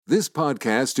This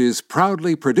podcast is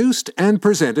proudly produced and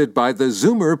presented by the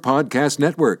Zoomer Podcast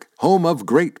Network, home of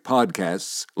great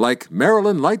podcasts like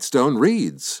Marilyn Lightstone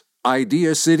Reads,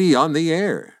 Idea City on the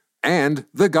Air, and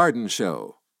The Garden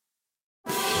Show.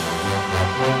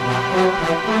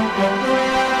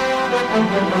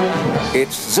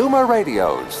 It's Zoomer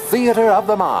Radio's Theater of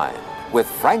the Mind with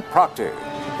Frank Proctor.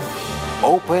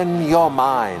 Open your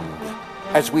mind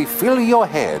as we fill your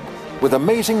head with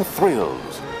amazing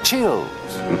thrills, chills,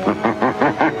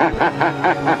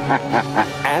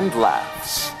 and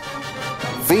laughs.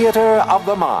 Theater of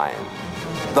the Mind.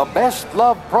 The best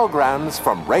love programs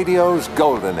from radio's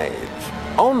golden age.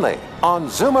 Only on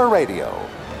Zoomer Radio.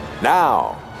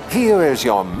 Now, here is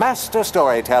your master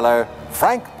storyteller,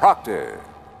 Frank Proctor.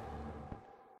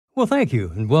 Well, thank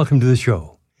you, and welcome to the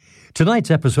show.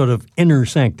 Tonight's episode of Inner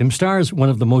Sanctum stars one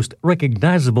of the most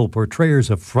recognizable portrayers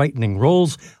of frightening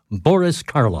roles, Boris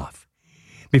Karloff.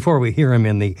 Before we hear him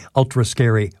in the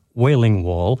ultra-scary Wailing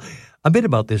Wall, a bit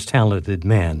about this talented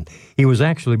man. He was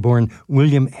actually born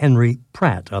William Henry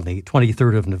Pratt on the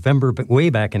 23rd of November, way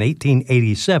back in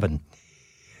 1887.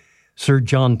 Sir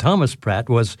John Thomas Pratt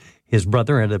was his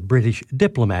brother and a British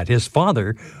diplomat. His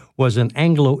father was an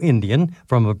Anglo-Indian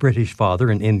from a British father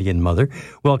and Indian mother,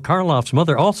 while Karloff's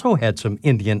mother also had some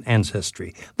Indian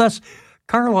ancestry. Thus,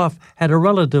 Karloff had a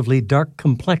relatively dark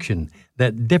complexion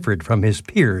that differed from his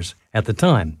peers at the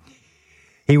time.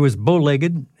 He was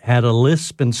bow-legged, had a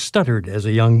lisp, and stuttered as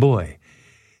a young boy.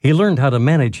 He learned how to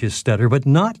manage his stutter, but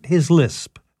not his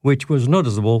lisp, which was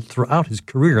noticeable throughout his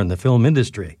career in the film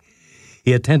industry.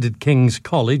 He attended King's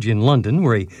College in London,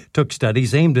 where he took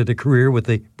studies aimed at a career with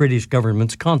the British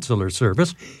government's consular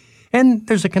service. And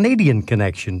there's a Canadian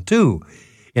connection, too.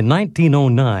 In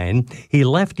 1909, he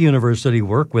left university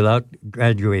work without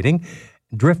graduating,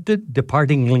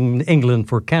 departing England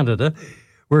for Canada,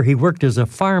 where he worked as a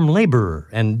farm laborer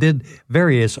and did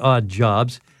various odd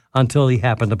jobs until he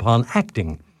happened upon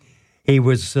acting. He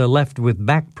was left with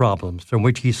back problems from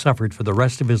which he suffered for the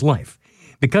rest of his life.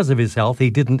 Because of his health, he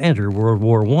didn't enter World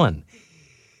War I.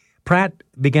 Pratt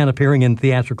began appearing in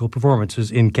theatrical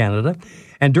performances in Canada,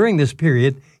 and during this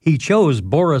period, he chose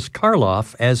Boris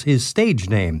Karloff as his stage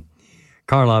name.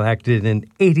 Karloff acted in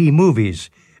 80 movies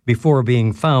before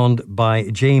being found by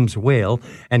James Whale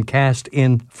and cast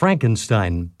in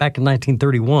Frankenstein back in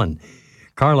 1931.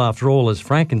 Karloff's role as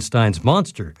Frankenstein's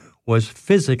monster was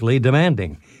physically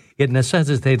demanding. It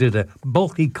necessitated a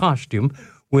bulky costume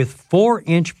with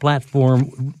 4-inch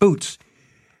platform boots.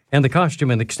 And the costume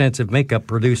and extensive makeup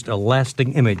produced a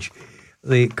lasting image.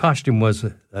 The costume was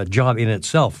a job in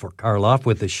itself for Karloff,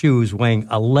 with the shoes weighing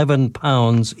 11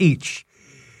 pounds each.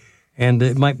 And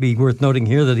it might be worth noting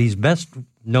here that he's best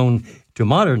known to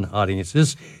modern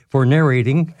audiences for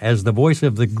narrating as the voice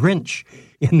of the Grinch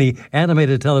in the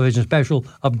animated television special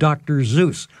of Dr.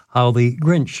 Seuss, How the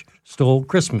Grinch Stole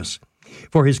Christmas.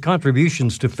 For his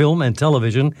contributions to film and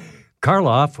television,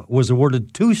 Karloff was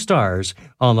awarded 2 stars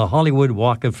on the Hollywood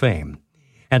Walk of Fame.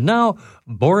 And now,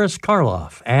 Boris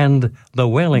Karloff and The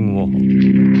Wailing Wall.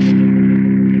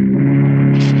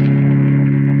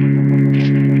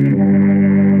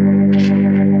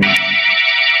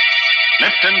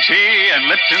 Lipton Tea and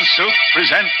Lipton Soup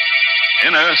present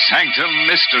Inner Sanctum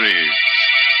Mysteries,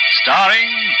 starring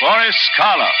Boris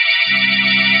Karloff.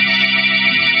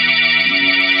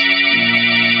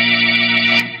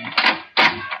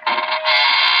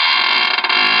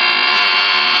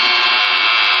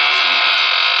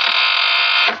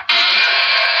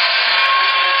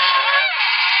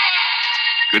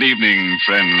 Good evening,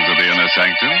 friends of the Inner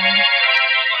Sanctum.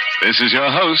 This is your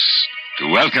host to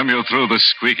welcome you through the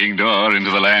squeaking door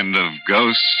into the land of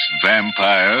ghosts,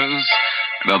 vampires,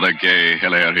 and other gay,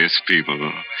 hilarious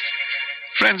people.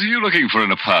 Friends, are you looking for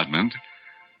an apartment?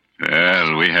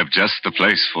 Well, we have just the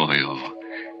place for you.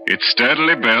 It's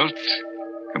sturdily built,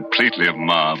 completely of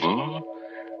marble,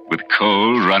 with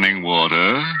cold running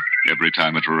water every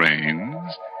time it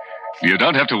rains. You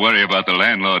don't have to worry about the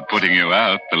landlord putting you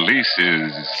out. The lease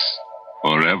is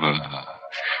forever.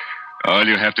 All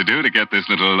you have to do to get this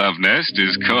little love nest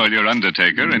is call your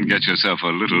undertaker and get yourself a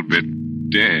little bit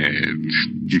dead.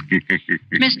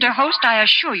 Mr. Host, I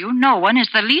assure you, no one is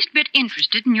the least bit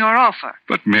interested in your offer.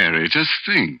 But, Mary, just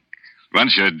think.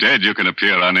 Once you're dead, you can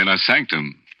appear on Inner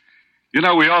Sanctum. You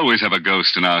know, we always have a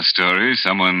ghost in our story,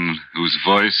 someone whose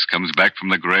voice comes back from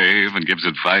the grave and gives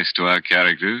advice to our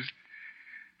characters.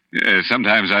 Yes,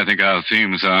 sometimes I think our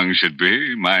theme song should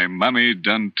be, My Mummy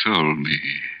Done Told Me.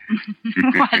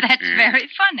 Well, that's very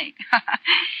funny.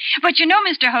 But you know,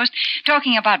 Mr. Host,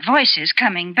 talking about voices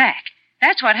coming back,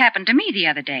 That's what happened to me the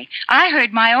other day. I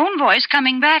heard my own voice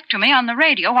coming back to me on the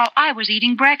radio while I was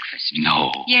eating breakfast.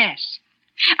 No. Yes.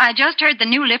 I just heard the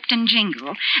new Lipton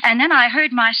jingle, and then I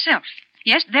heard myself.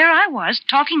 Yes, there I was,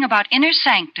 talking about Inner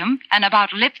Sanctum and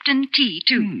about Lipton tea,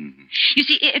 too. You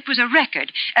see, it was a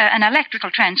record, an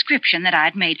electrical transcription that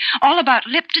I'd made, all about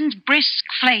Lipton's brisk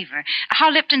flavor,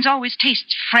 how Lipton's always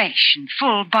tastes fresh and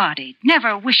full-bodied,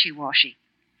 never wishy-washy.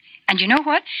 And you know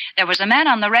what? There was a man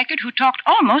on the record who talked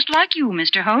almost like you,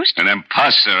 Mr. Host. An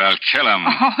imposter. I'll kill him.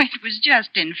 Oh, it was just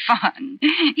in fun.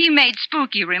 He made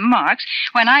spooky remarks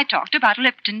when I talked about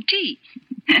Lipton tea.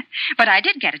 But I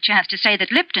did get a chance to say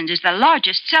that Lipton's is the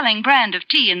largest selling brand of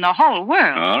tea in the whole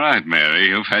world. All right, Mary,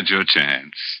 you've had your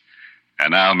chance.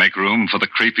 And I'll make room for the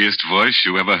creepiest voice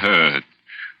you ever heard.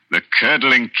 The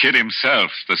curdling kid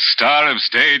himself, the star of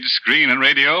stage, screen, and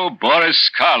radio, Boris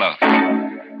Karloff.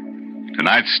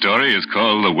 Tonight's story is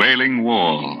called The Wailing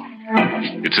Wall.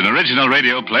 It's an original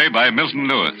radio play by Milton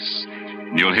Lewis.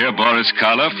 And you'll hear Boris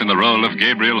Karloff in the role of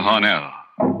Gabriel Hornell.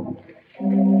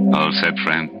 All set,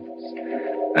 friends.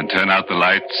 And turn out the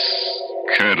lights,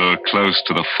 curdle close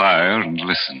to the fire, and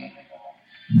listen.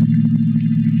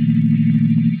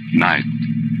 Night.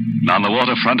 And on the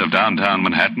waterfront of downtown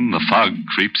Manhattan, the fog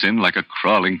creeps in like a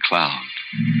crawling cloud.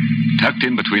 Tucked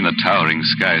in between the towering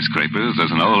skyscrapers,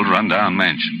 there's an old rundown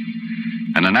mansion.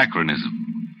 An anachronism,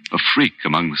 a freak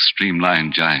among the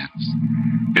streamlined giants.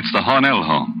 It's the Hornell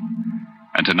home.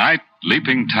 And tonight,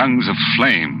 leaping tongues of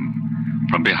flame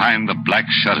from behind the black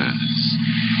shutters.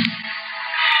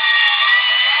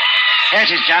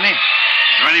 Yes, it's Johnny. Is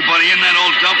there anybody in that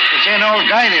old dump? It's an old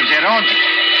guy lives there, owns it.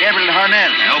 Gabriel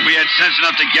Hornell. I hope he had sense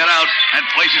enough to get out. That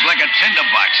place is like a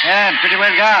tinderbox. Yeah, and pretty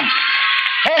well gone.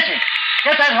 Casey,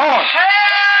 get that horse.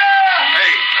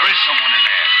 Hey, there is someone in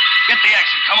there. Get the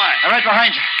action, come on. I'm right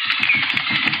behind you.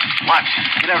 What?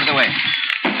 Get out of the way.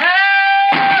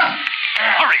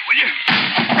 Hurry, will you?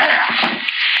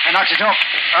 I knocked it up.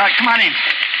 All right, come on in.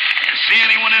 You see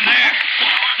anyone in there?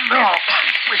 No,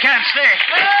 we can't stay.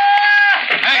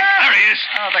 Hey, there he is.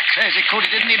 Oh, the crazy coot.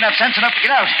 He didn't even have sense enough to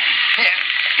get out. Here,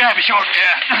 grab his shoulder.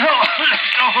 Yeah. No,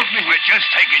 don't hold me. We're just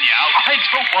taking you out. I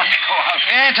don't want to go out.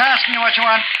 I ain't asking you what you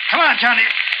want. Come on, Johnny.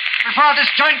 Before this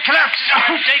joint collapses.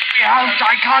 Oh, take me out.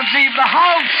 I can't leave the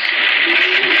house.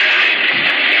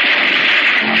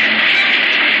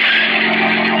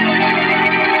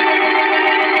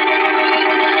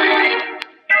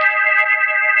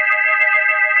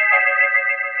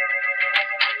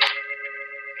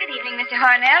 Good evening, Mr.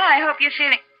 Hornell. I hope you're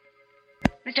feeling...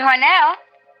 Mr. Hornell?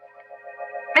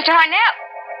 Mr. Hornell?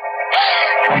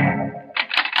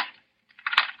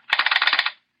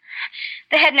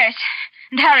 The head nurse.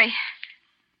 And hurry.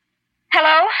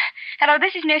 Hello? Hello,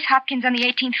 this is Nurse Hopkins on the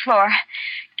 18th floor.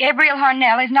 Gabriel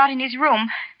Hornell is not in his room.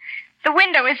 The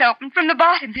window is open from the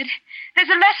bottom. There's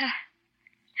a letter.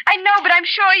 I know, but I'm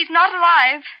sure he's not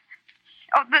alive.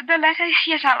 Oh, the letter?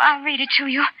 Yes, I'll read it to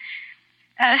you.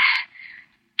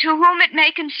 To whom it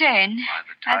may concern.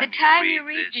 By the time you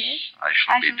read this, I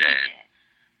shall be dead.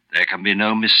 There can be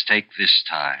no mistake this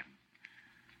time.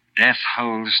 Death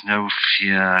holds no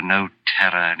fear, no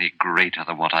terror any greater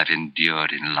than what I've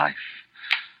endured in life.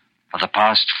 For the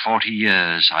past 40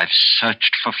 years, I've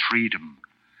searched for freedom.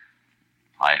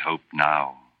 I hope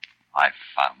now I've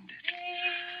found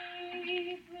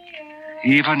it.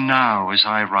 Even now, as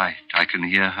I write, I can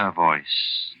hear her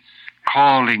voice,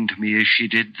 calling to me as she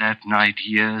did that night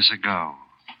years ago.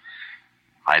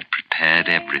 I'd prepared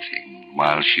everything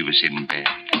while she was in bed.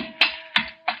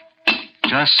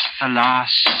 Just the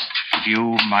last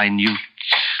few minute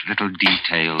little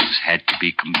details had to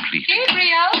be completed.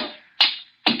 Gabriel?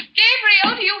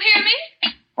 Gabriel, do you hear me?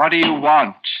 What do you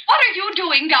want? What are you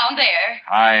doing down there?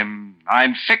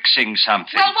 I'm fixing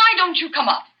something. Well, why don't you come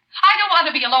up? I don't want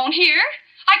to be alone here.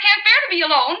 I can't bear to be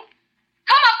alone.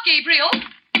 Come up, Gabriel.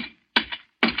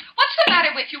 What's the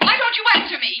matter with you? Why don't you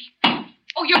answer me?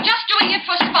 Oh, you're just doing it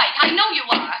for spite. I know you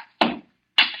are.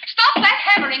 Stop that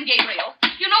hammering, Gabriel.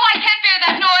 You know I can't bear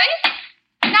that noise.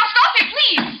 Now stop it,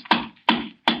 please.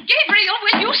 Gabriel,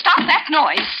 will you stop that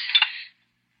noise?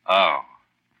 Oh.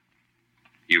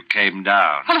 You came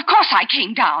down. Well, of course I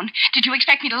came down. Did you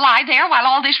expect me to lie there while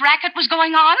all this racket was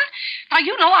going on? Now,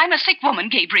 you know I'm a sick woman,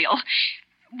 Gabriel.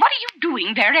 What are you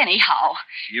doing there anyhow?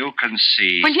 You can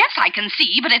see. Well, yes, I can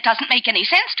see, but it doesn't make any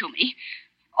sense to me.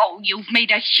 Oh, you've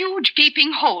made a huge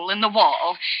gaping hole in the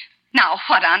wall. Now,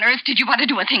 what on earth did you want to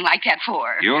do a thing like that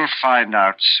for? You'll find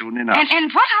out soon enough.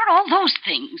 And what are all those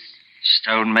things?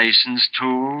 Stonemason's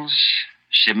tools,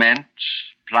 cement,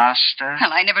 plaster.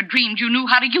 Well, I never dreamed you knew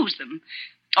how to use them.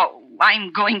 Oh,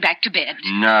 I'm going back to bed.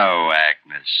 No,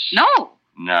 Agnes. No?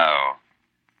 No.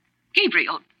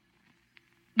 Gabriel,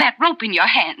 that rope in your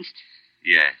hands.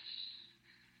 Yes.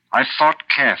 I've thought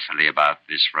carefully about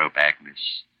this rope,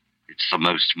 Agnes. It's the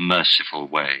most merciful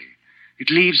way. It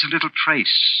leaves a little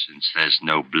trace, since there's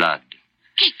no blood.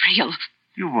 Gabriel.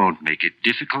 You won't make it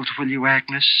difficult, will you,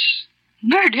 Agnes?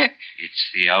 Murder.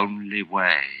 It's the only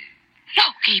way. No,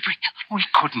 Gabriel. We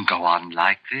couldn't go on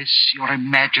like this. Your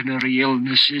imaginary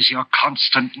illnesses, your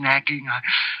constant nagging.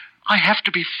 I have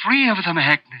to be free of them,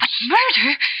 Agnes. But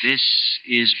murder? This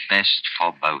is best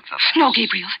for both of us. No,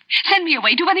 Gabriel. Send me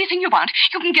away. Do anything you want.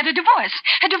 You can get a divorce.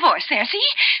 A divorce there,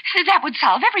 see? That would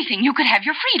solve everything. You could have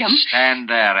your freedom. Stand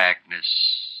there, Agnes.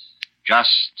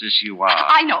 Just as you are.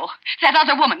 I know. That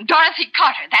other woman, Dorothy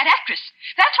Carter, that actress.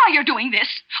 That's why you're doing this.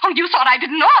 Oh, you thought I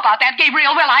didn't know about that,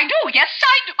 Gabriel. Well, I do. Yes,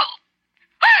 I do.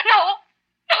 No.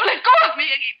 No, let go of me.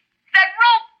 That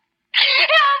rope.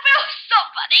 Help,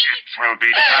 somebody. It will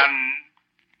be done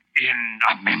in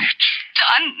a minute.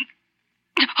 Done?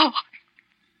 Oh,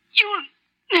 you'll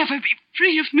never be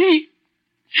free of me.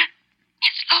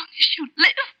 As long as you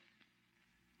live.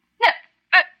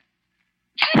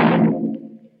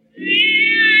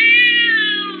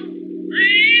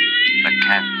 The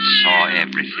cat saw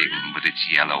everything with its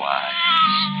yellow eyes.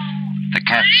 The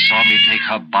cat saw me take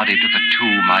her body to the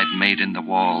tomb I'd made in the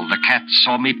wall. The cat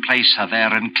saw me place her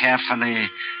there and carefully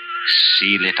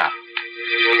seal it up.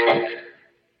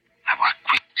 I worked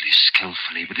quickly,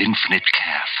 skillfully, with infinite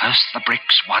care. First the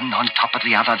bricks, one on top of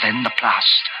the other, then the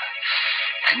plaster.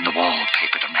 Then the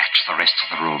wallpaper to match the rest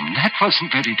of the room. That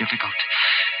wasn't very difficult.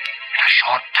 In a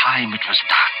short time it was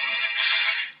done.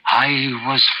 I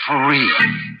was free.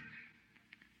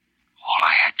 All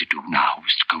I had to do now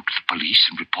was to go to the police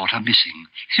and report her missing.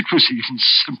 It was even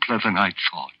simpler than I'd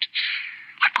thought.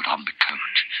 I put on the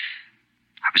coat.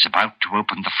 I was about to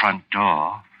open the front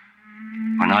door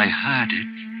when I heard it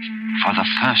for the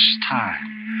first time.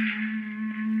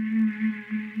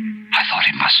 I thought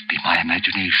it must be my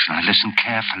imagination. I listened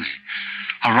carefully.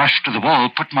 I rushed to the wall,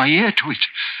 put my ear to it.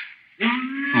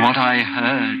 What I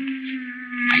heard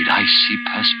made icy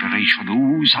perspiration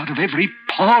ooze out of every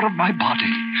pore of my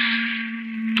body.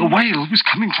 The wail was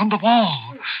coming from the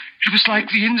wall. It was like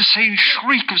the insane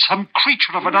shriek of some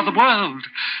creature of another world.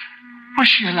 Was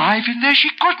she alive in there? She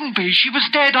couldn't be. She was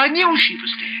dead. I knew she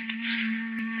was dead.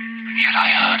 And yet I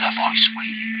heard her voice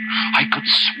wailing. I could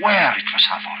swear it was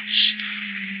her voice.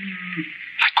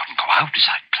 I couldn't go out as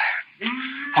I'd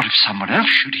planned. What if someone else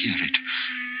should hear it?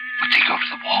 Would they go to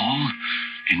the wall?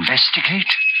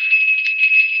 Investigate?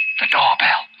 The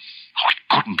doorbell. Oh, it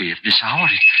couldn't be at this hour.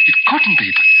 It couldn't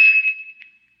be,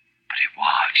 but it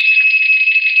was.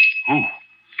 Who?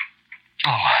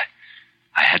 Oh,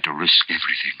 I had to risk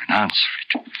everything and answer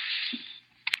it.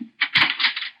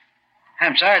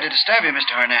 I'm sorry to disturb you,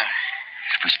 Mr. Hornell.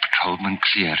 It was Patrolman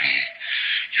Cleary.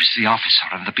 He was the officer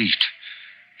on the beat.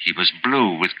 He was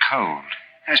blue with cold.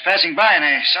 I was passing by and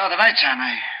I saw the lights on.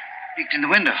 I peeked in the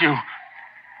window.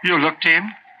 You looked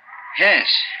in? Yes.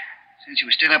 Since you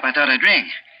were still up, I thought I'd ring.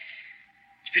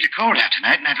 It's pretty cold out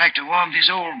tonight, and I'd like to warm these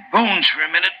old bones for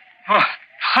a minute. Oh,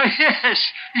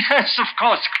 yes, of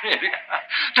course, Cleary.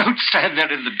 Don't stand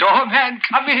there in the door, man.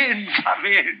 Come in.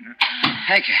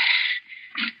 Thank you.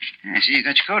 I see you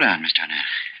got your coat on, Mr. Hornell.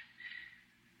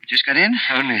 Just got in?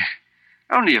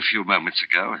 Only a few moments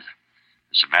ago.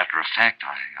 As a matter of fact,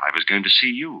 I was going to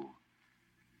see you.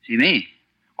 See me?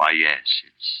 Why, yes.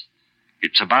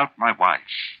 It's about my wife.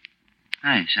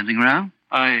 Hi, something wrong?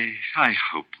 I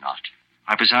hope not.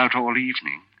 I was out all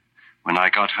evening. When I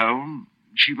got home,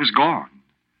 she was gone.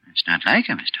 It's not like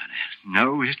her, Mr. Hornell.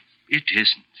 No, it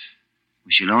isn't.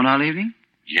 Was she alone all evening?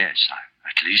 Yes,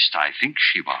 at least I think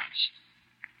she was.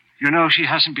 You know, she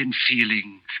hasn't been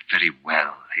feeling very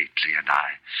well lately, and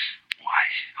I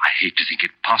hate to think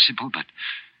it possible, but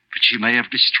she may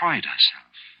have destroyed herself.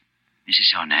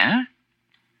 Mrs. Hornell?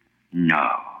 No,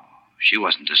 she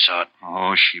wasn't the sort.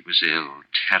 Oh, she was ill,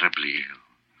 terribly ill.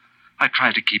 I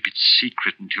tried to keep it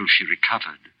secret until she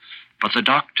recovered, but the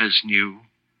doctors knew.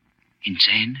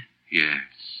 Insane? Yes.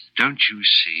 Don't you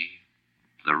see?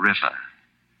 The river.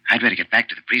 I'd better get back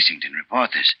to the precinct and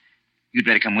report this. You'd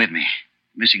better come with me.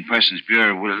 Missing Persons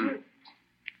Bureau will...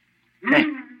 Hey,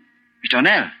 Mr.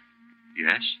 Hornell.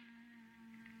 Yes?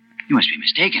 You must be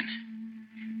mistaken.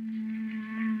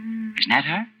 Isn't that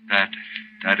her?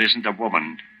 That isn't a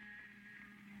woman.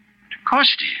 Of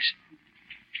course it is.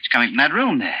 She's coming from that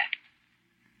room there.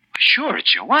 Sure,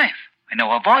 it's your wife. I know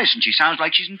her voice, and she sounds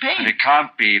like she's in pain. But it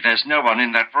can't be. There's no one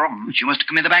in that room. But she must have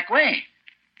come in the back way.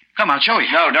 Come, I'll show you.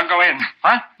 No, don't go in.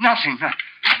 What? Nothing. No.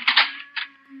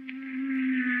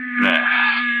 There.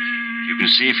 You can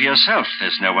see for yourself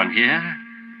there's no one here.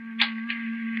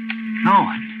 No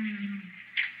one?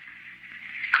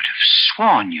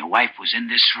 sworn your wife was in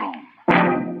this room.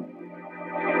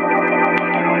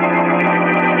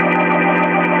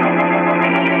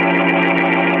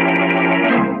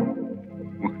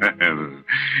 Well,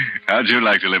 how'd you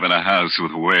like to live in a house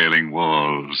with wailing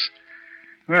walls?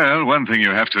 Well, one thing you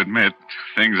have to admit,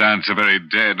 things aren't so very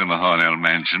dead in the Hornell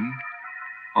mansion.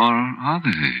 Or are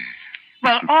they?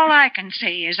 Well, all I can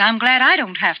say is I'm glad I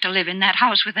don't have to live in that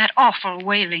house with that awful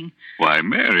wailing. Why,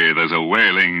 Mary, there's a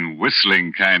wailing,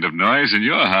 whistling kind of noise in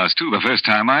your house, too. The first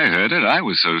time I heard it, I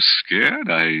was so scared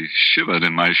I shivered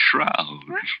in my shroud.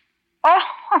 What? Oh,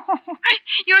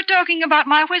 you're talking about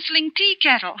my whistling tea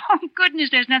kettle. Oh, goodness,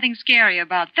 there's nothing scary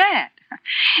about that.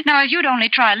 Now, if you'd only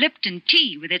try Lipton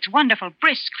tea with its wonderful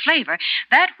brisk flavor,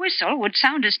 that whistle would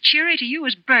sound as cheery to you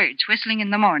as birds whistling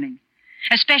in the morning.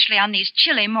 Especially on these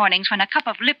chilly mornings when a cup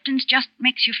of Lipton's just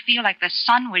makes you feel like the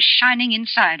sun was shining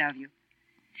inside of you.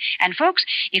 And, folks,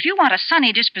 if you want a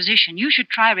sunny disposition, you should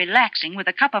try relaxing with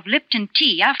a cup of Lipton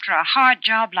tea after a hard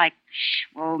job like,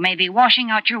 well, maybe washing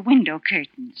out your window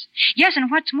curtains. Yes, and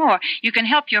what's more, you can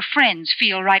help your friends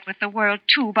feel right with the world,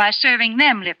 too, by serving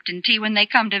them Lipton tea when they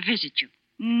come to visit you.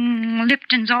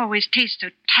 Lipton's always taste so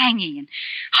tangy and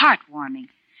heartwarming,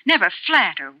 never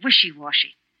flat or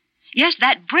wishy-washy. Yes,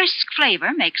 that brisk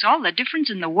flavor makes all the difference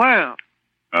in the world.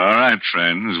 All right,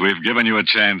 friends, we've given you a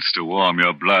chance to warm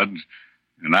your blood,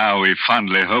 and now we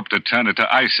fondly hope to turn it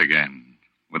to ice again,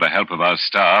 with the help of our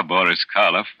star, Boris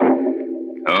Karloff.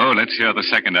 Oh, let's hear the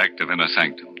second act of Inner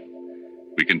Sanctum.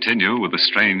 We continue with the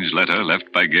strange letter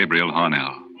left by Gabriel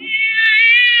Hornell.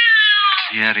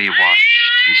 Cleary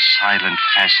watched in silent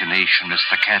fascination as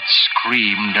the cat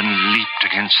screamed and leaped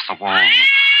against the wall.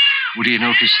 Would he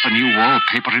notice the new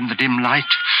wallpaper in the dim light?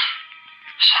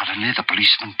 Suddenly, the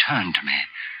policeman turned to me.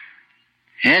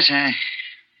 Yes, I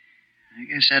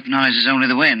guess that noise is only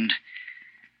the wind.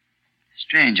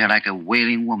 Strange how like a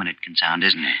wailing woman it can sound,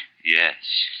 isn't it? Yes.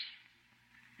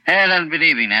 Well, that'll be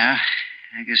leaving now.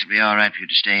 I guess it'll be all right for you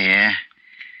to stay here.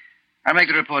 I'll make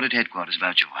a report at headquarters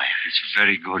about your wife. It's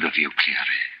very good of you,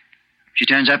 Cleary. If she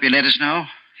turns up, you let us know?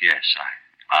 Yes,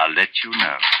 I'll let you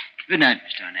know. Good night,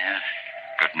 Mr. Hornell.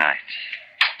 Good night.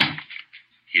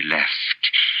 He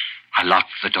left. I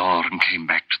locked the door and came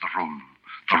back to the room.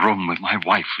 The room where my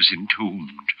wife was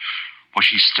entombed. Was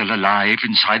she still alive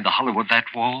inside the hollow of that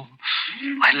wall?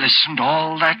 I listened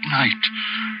all that night.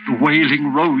 The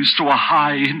wailing rose to a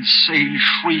high, insane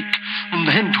shriek, and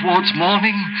then towards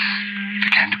morning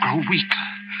began to grow weaker,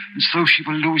 as though she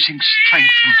were losing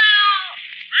strength, and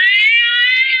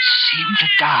it seemed to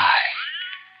die.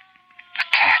 The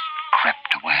cat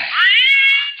crept away.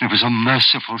 There was a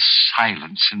merciful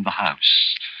silence in the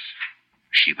house.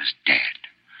 She was dead.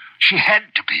 She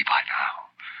had to be by now.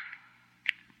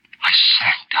 I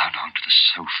sank down onto the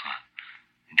sofa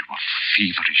into a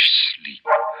feverish sleep.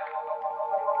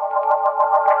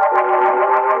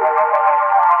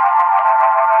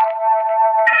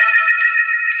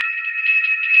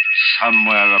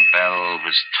 Somewhere a bell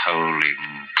was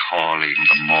tolling, calling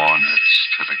the mourners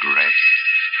to the grave.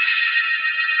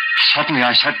 Suddenly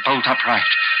I sat bolt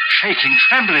upright, shaking,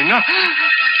 trembling. Oh,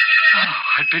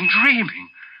 I'd been dreaming.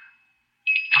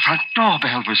 The front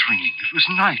doorbell was ringing. It was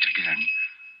night again.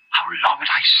 How long had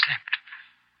I slept?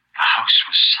 The house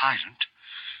was silent.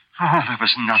 Oh, there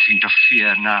was nothing to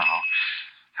fear now.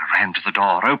 I ran to the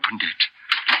door, opened it.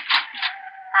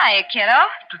 Hiya, kiddo.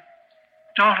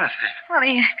 Dorothy. Well, are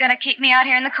you going to keep me out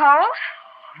here in the cold?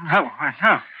 No.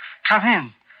 Come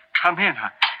in.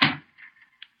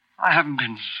 I haven't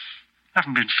been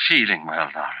feeling well,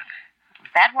 Dorothy.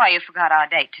 Is that why you forgot our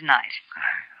date tonight?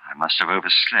 I must have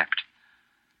overslept.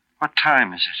 What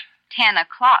time is it? 10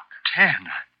 o'clock. 10?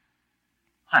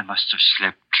 I must have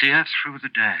slept clear through the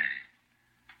day.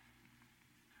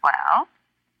 Well,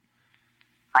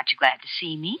 aren't you glad to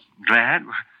see me? Glad?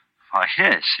 Why,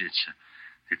 yes,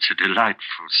 it's a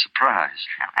delightful surprise.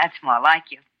 Well, that's more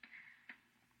like you.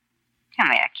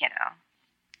 Come here, kiddo.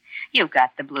 You've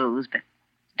got the blues, but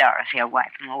Dorothy will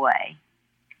wipe them away.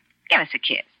 Give us a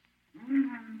kiss.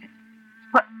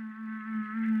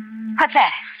 What's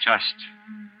that?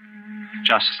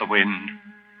 Just the wind.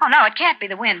 Oh, no, it can't be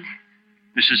the wind.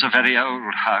 This is a very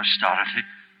old house, Dorothy.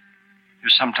 You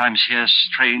sometimes hear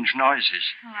strange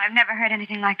noises. Oh, I've never heard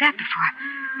anything like that before.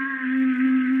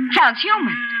 Sounds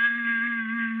human.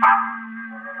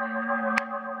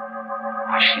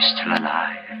 Was she still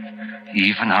alive,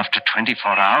 even after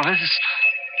 24 hours?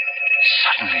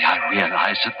 Suddenly I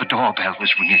realized that the doorbell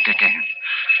was ringing again.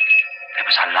 There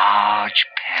was a large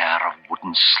pair of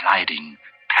wooden sliding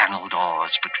panel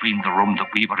doors between the room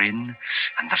that we were in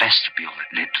and the vestibule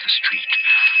that led to the street.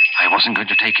 I wasn't going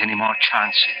to take any more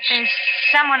chances. There's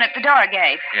someone at the door,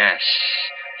 Gabe. Yes.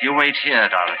 You wait here,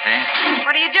 Dorothy.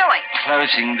 What are you doing?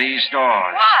 Closing these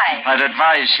doors. Why? I'd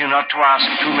advise you not to ask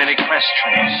too many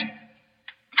questions.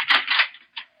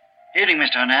 Evening,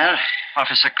 Mr. Hornell.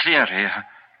 Officer Cleary,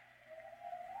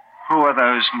 who are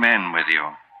those men with you?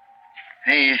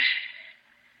 Hey,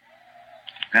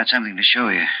 I've got something to show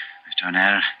you, Mr.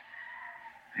 Hornell.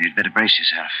 You'd better brace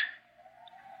yourself.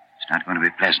 It's not going to be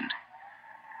pleasant.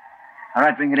 All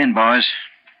right, bring it in, boys.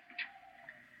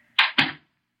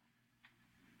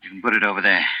 You can put it over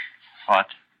there. What?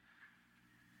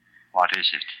 What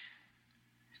is it?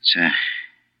 It's a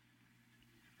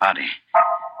body.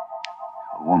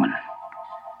 A woman.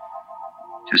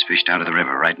 Just fished out of the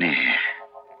river right near here.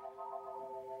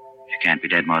 She can't be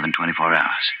dead more than 24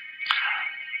 hours.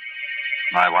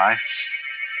 My wife?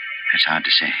 That's hard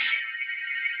to say.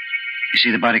 You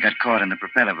see, the body got caught in the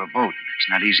propeller of a boat. It's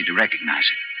not easy to recognize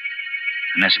it.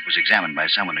 Unless it was examined by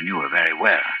someone who knew her very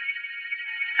well.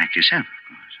 Like yourself, of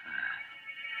course.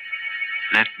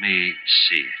 Let me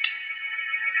see it.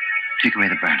 Take away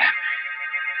the burn lamp.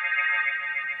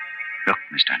 Look,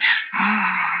 Miss Darnell.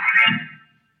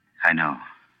 I know.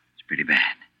 It's pretty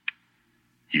bad.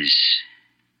 Is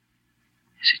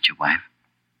it your wife?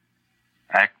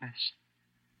 Agnes?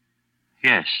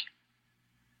 Yes.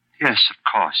 Yes, of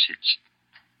course.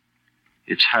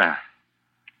 It's her.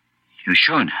 You're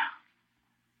sure now?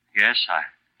 Yes,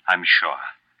 I'm sure.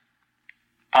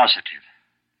 Positive.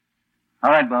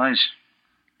 All right, boys.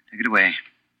 Take it away.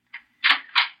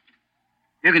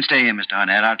 You can stay here, Mr.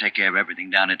 Hornell. I'll take care of everything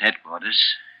down at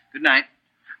headquarters. Good night.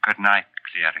 Good night,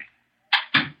 Cleary.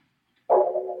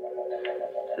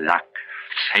 Luck,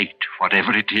 fate,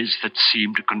 whatever it is that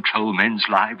seemed to control men's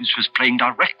lives was playing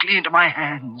directly into my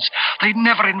hands. They'd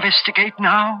never investigate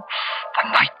now. The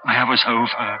nightmare was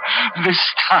over.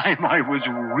 This time I was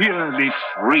really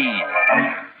free.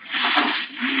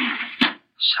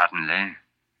 Suddenly,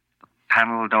 the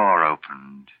panel door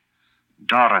opened.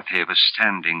 Dorothy was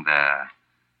standing there,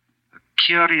 a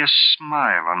curious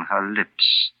smile on her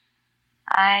lips.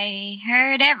 I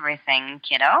heard everything,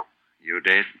 kiddo. You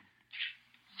did?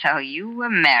 So you were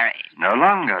married. No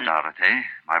longer, Dorothy.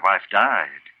 My wife died.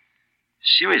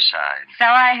 Suicide. So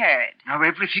I heard. Now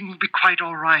everything will be quite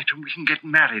all right and we can get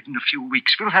married in a few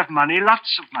weeks. We'll have money,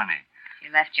 lots of money. She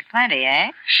left you plenty,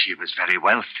 eh? She was very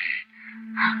wealthy.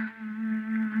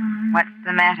 What's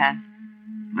the matter?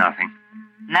 Nothing.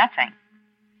 Nothing.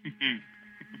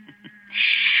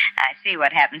 I see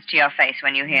what happens to your face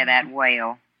when you hear that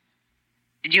wail.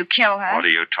 Did you kill her? What are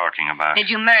you talking about? Did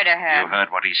you murder her? You heard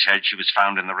what he said. She was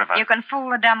found in the river. You can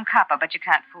fool a dumb copper, but you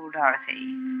can't fool Dorothy.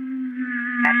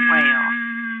 That wail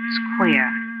is queer.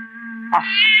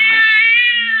 Awfully queer.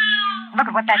 Look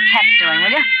at what that cat's doing,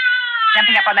 will you?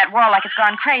 Jumping up on that wall like it's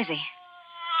gone crazy.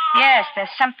 Yes,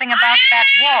 there's something about that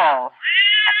wall.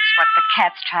 That's what the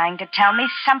cat's trying to tell me.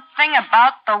 Something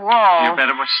about the wall. You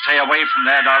better stay away from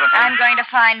there, Dorothy. I'm going to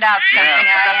find out something.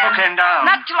 Put that bookend down.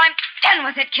 Not till I'm done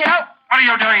with it, kiddo. What are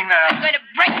you doing there? I'm going to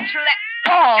break through that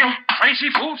wall. You crazy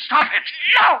fool, stop it.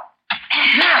 No!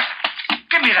 Here,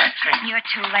 give me that thing. You're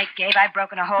too late, Gabe. I've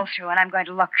broken a hole through, and I'm going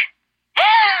to look.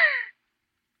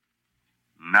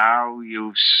 Now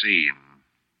you've seen.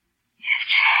 Yes.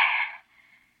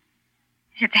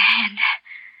 Is it the hand?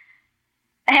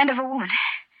 The hand of a woman.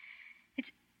 It's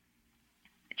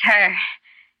her.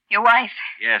 Your wife.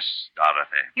 Yes,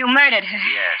 Dorothy. You murdered her.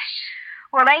 Yes.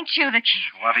 Well, ain't you the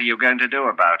kid? What are you going to do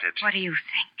about it? What do you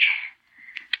think?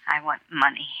 I want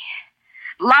money.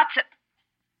 Lots of...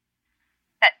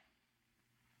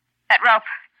 That rope.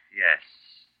 Yes.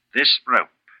 This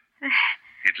rope.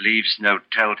 It leaves no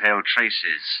telltale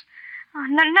traces. Oh,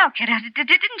 no, kid.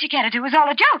 Didn't you get it? It was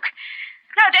all a joke.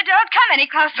 No, don't come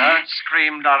any closer. Don't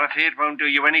scream, Dorothy. It won't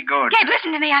do you any good. Gabe,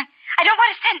 listen to me. I don't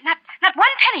want a cent. Not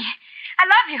one penny. I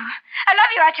love you.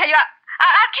 I tell you.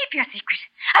 I'll keep your secret.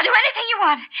 I'll do anything you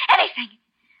want. Anything.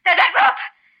 There's that rope.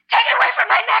 Take it away from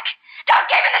my neck. Don't,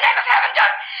 Gabe, in the name of heaven.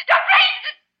 Don't,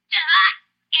 please.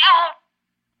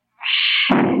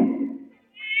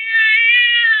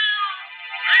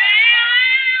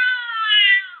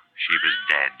 She was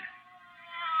dead.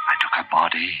 I took her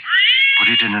body, put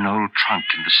it in an old trunk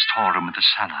in the storeroom of the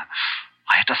cellar.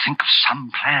 I had to think of some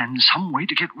plan, some way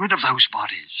to get rid of those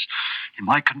bodies. In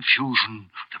my confusion,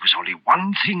 there was only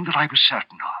one thing that I was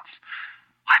certain of.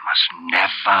 I must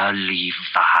never leave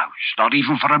the house, not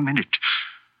even for a minute.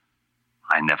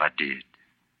 I never did.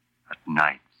 At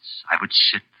nights, I would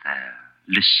sit there,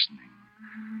 listening.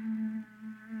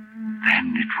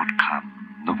 Then it would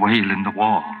come, the wail in the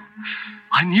wall.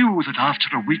 I knew that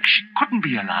after a week she couldn't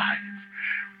be alive.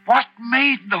 What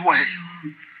made the wail?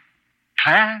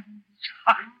 Plans?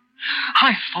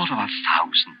 I thought of 1,000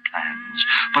 plans,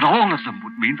 but all of them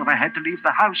would mean that I had to leave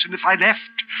the house, and if I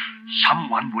left,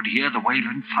 someone would hear the wail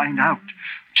and find out,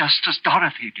 just as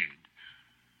Dorothy did.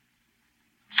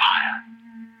 Fire.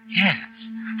 Yes,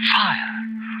 fire.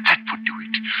 That would do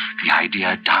it. The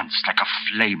idea danced like a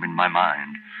flame in my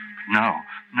mind. No.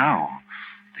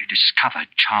 They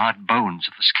discovered charred bones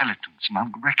of the skeletons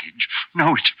among wreckage.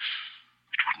 No, it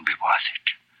wouldn't be worth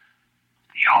it.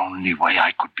 The only way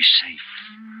I could be safe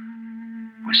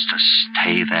was to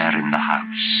stay there in the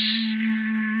house.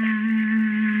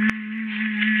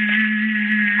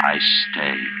 I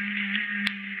stayed.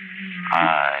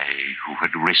 I, who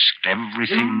had risked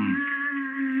everything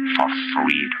for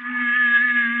freedom.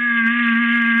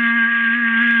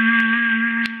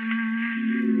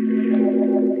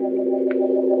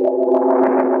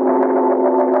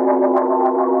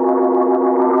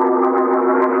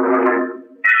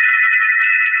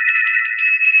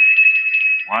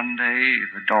 One day,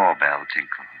 the doorbell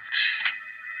tinkled.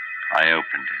 I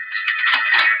opened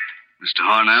it. Mr.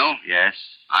 Harnell? Yes?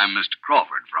 I'm Mr.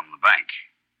 Crawford from the bank.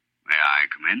 May I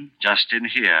come in? Just in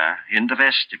here, in the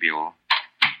vestibule.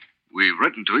 We've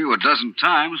written to you 12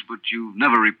 times, but you've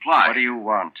never replied. What do you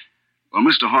want? Well,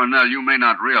 Mr. Harnell, you may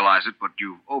not realize it, but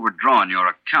you've overdrawn your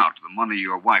account. The money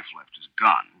your wife left is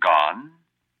gone. Gone?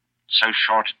 So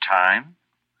short a time?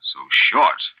 So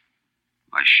short?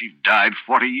 Why, she died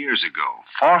 40 years ago.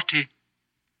 40?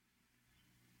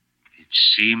 It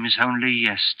seems only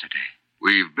yesterday.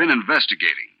 We've been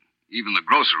investigating. Even the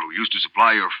grocer who used to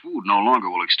supply your food no longer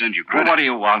will extend you credit. Well, what do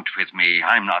you want with me?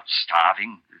 I'm not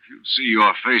starving. If you'd see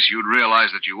your face, you'd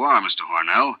realize that you are, Mr.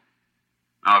 Harnell.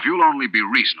 Now, if you'll only be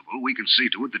reasonable, we can see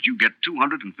to it that you get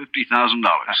 $250,000.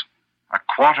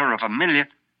 $250,000?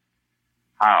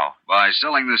 How? By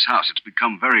selling this house, it's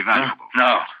become very valuable.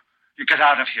 No. You get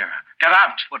out of here. Get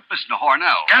out. But, Mr.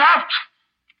 Harnell... Get out!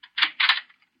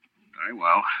 Very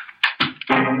well.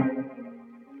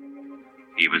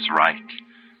 He was right.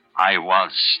 I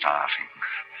was starving.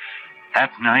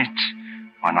 That night,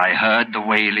 when I heard the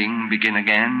wailing begin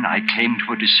again, I came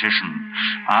to a decision.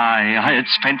 I had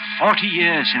spent 40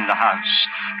 years in the house,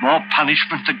 more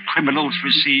punishment than criminals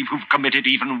receive who've committed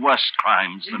even worse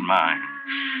crimes than mine.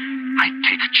 I'd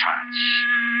take a chance.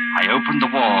 I opened the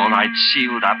wall I'd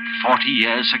sealed up 40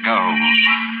 years ago.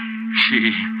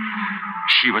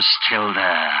 She was still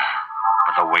there,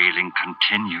 but the wailing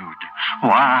continued.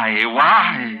 Why?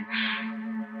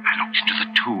 I looked into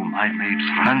the tomb I'd made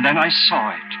for her, and then I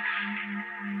saw it.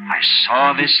 I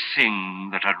saw this thing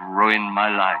that had ruined my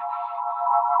life.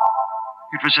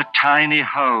 It was a tiny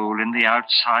hole in the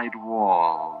outside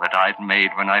wall that I'd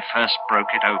made when I first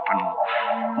broke it open.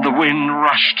 The wind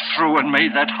rushed through and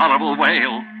made that horrible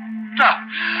wail.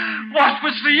 What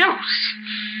was the use?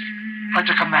 I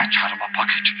took a match out of my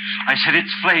pocket. I set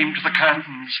its flame to the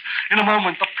curtains. In a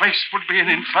moment, the place would be an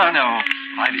inferno.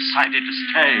 I decided to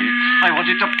stay. I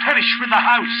wanted to perish with the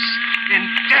house.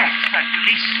 In death, at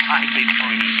least I'd be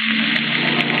free.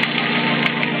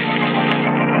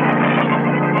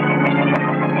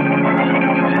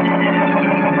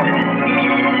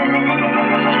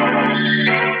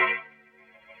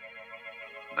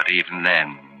 But even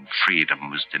then, freedom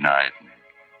was denied me.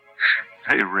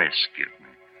 They rescued me.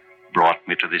 Brought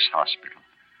me to this hospital.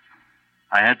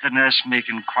 I had the nurse make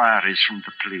inquiries from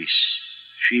the police.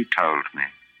 She told me.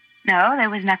 No, there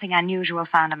was nothing unusual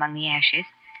found among the ashes.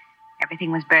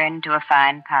 Everything was burned to a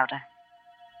fine powder.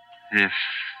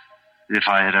 If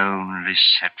I had only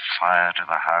set fire to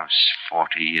the house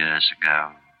 40 years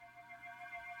ago.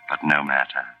 But no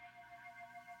matter.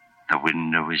 The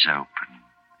window is open.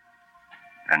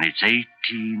 And it's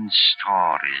 18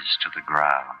 stories to the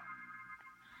ground.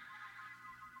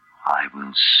 I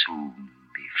will soon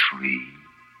be free.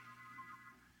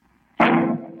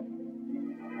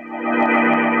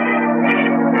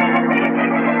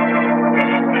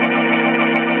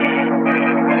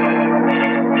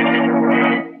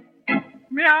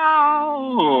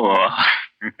 Meow!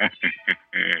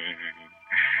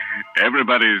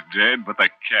 Everybody's dead but the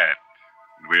cat.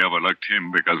 We overlooked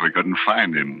him because we couldn't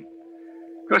find him.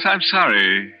 Of course, I'm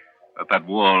sorry that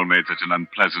wall made such an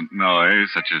unpleasant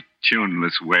noise, such a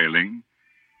tuneless wailing.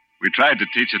 We tried to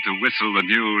teach it to whistle the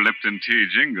new Lipton tea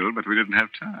jingle, but we didn't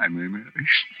have time, eh, Mary?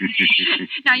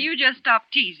 Now, you just stop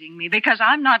teasing me, because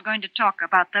I'm not going to talk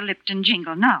about the Lipton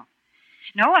jingle now.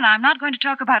 No, and I'm not going to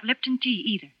talk about Lipton tea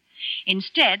either.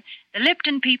 Instead, the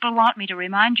Lipton people want me to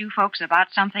remind you folks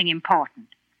about something important.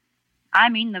 I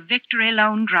mean the Victory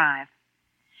Loan Drive.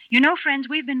 You know, friends,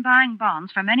 we've been buying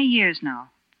bonds for many years now.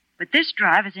 But this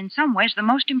drive is in some ways the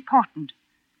most important.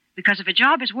 Because if a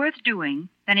job is worth doing,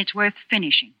 then it's worth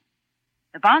finishing.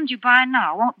 The bonds you buy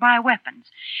now won't buy weapons.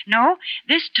 No,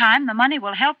 this time the money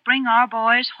will help bring our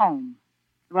boys home.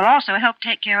 It will also help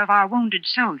take care of our wounded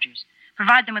soldiers,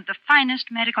 provide them with the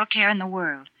finest medical care in the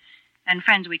world. And,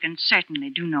 friends, we can certainly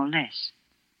do no less.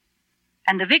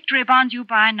 And the victory bonds you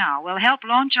buy now will help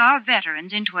launch our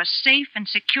veterans into a safe and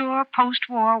secure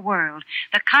post-war world,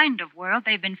 the kind of world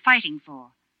they've been fighting for.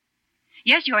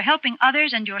 Yes, you're helping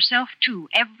others and yourself, too,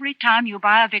 every time you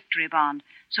buy a victory bond.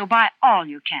 So buy all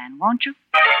you can, won't you?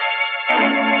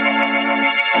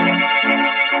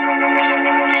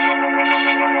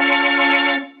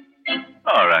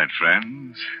 All right,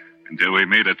 friends. Until we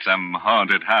meet at some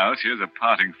haunted house, here's a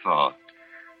parting thought.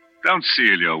 Don't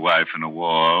seal your wife in a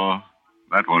wall.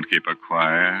 That won't keep her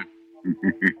quiet.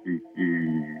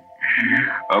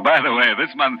 Oh, by the way,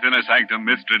 this month's Inner Sanctum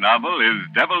mystery novel is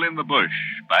Devil in the Bush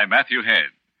by Matthew Head.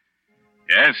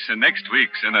 Yes, and next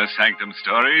week's Inner Sanctum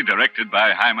story, directed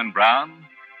by Hyman Brown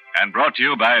and brought to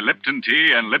you by Lipton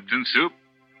Tea and Lipton Soup.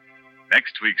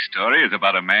 Next week's story is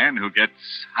about a man who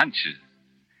gets hunches.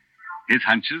 His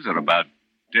hunches are about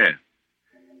death.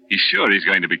 He's sure he's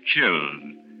going to be killed.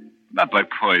 Not by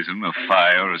poison or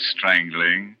fire or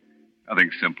strangling.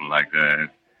 Nothing simple like that.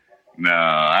 No,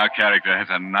 our character has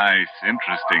a nice,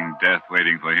 interesting death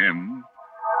waiting for him.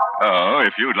 Oh,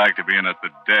 if you'd like to be in at the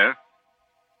death,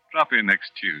 drop in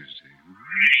next Tuesday.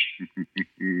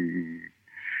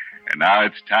 And now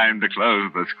it's time to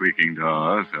close the squeaking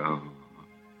door, so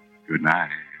good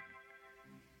night.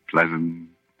 Pleasant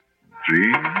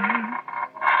dreams.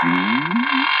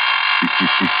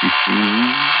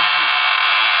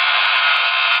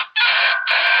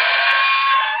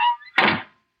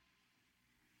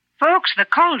 Folks, the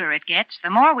colder it gets,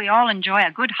 the more we all enjoy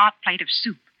a good hot plate of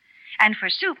soup. And for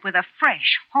soup with a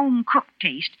fresh, home-cooked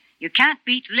taste, you can't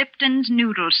beat Lipton's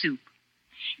noodle soup.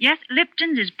 Yes,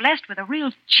 Lipton's is blessed with a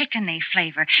real chickeny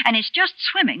flavor, and it's just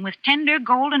swimming with tender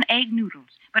golden egg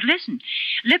noodles. But listen,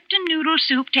 Lipton noodle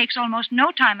soup takes almost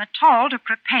no time at all to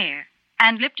prepare,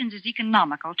 and Lipton's is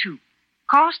economical, too.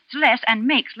 Costs less and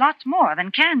makes lots more than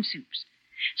canned soups.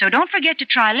 So don't forget to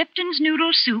try Lipton's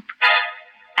noodle soup.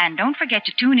 And don't forget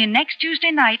to tune in next Tuesday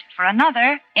night for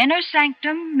another Inner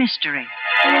Sanctum mystery.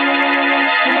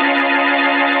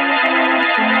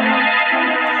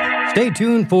 Stay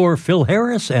tuned for Phil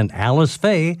Harris and Alice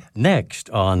Faye next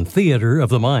on Theater of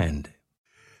the Mind.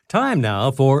 Time now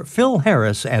for Phil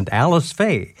Harris and Alice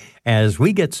Faye as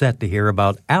we get set to hear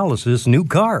about Alice's new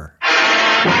car.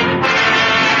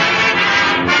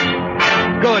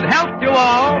 Good health to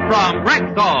all from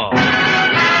Rexall.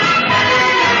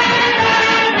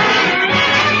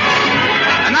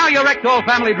 Your Rexall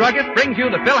family druggist brings you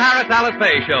the Phil Harris Alice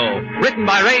Faye Show. Written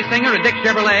by Ray Singer and Dick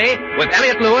Chevrolet, with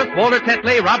Elliot Lewis, Walter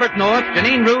Tetley, Robert North,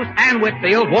 Janine Roos, Ann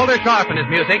Whitfield, Walter Sharp in his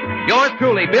music, yours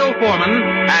truly, Bill Foreman,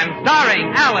 and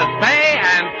starring Alice Faye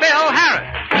and Phil Harris.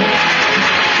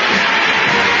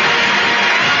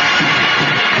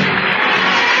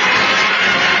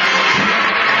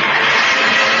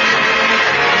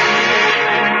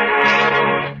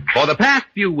 For the past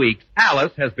few weeks,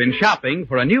 Alice has been shopping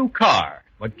for a new car,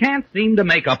 but can't seem to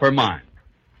make up her mind.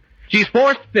 She's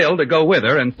forced Phil to go with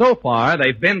her, and so far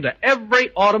they've been to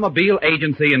every automobile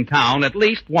agency in town at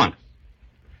least once.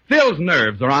 Phil's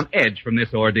nerves are on edge from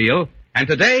this ordeal, and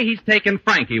today he's taken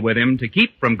Frankie with him to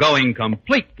keep from going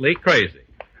completely crazy.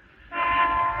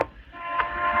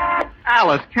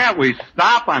 Alice, can't we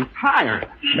stop? I'm tired.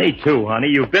 Me too, honey.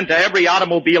 You've been to every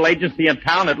automobile agency in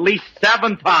town at least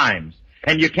 7 times,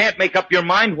 and you can't make up your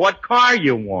mind what car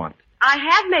you want. I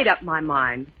have made up my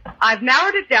mind. I've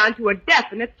narrowed it down to a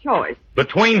definite choice.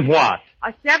 Between what?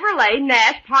 A Chevrolet,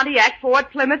 Nash, Pontiac, Ford,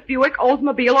 Plymouth, Buick,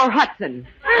 Oldsmobile, or Hudson.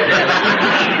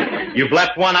 You've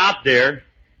left one out, dear.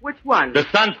 Which one? The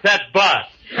Sunset Bus.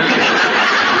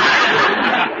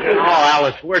 Oh,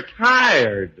 Alice, we're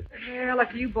tired. Well,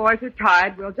 if you boys are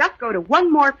tired, we'll just go to one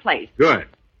more place. Good.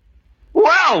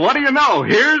 Well, what do you know?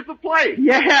 Here's the place.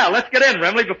 Yeah, let's get in,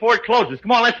 Remley, before it closes.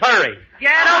 Come on, let's hurry.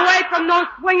 Get away from those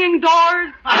swinging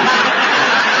doors.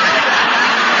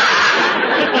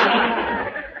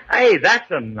 Hey, that's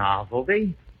a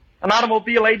novelty. An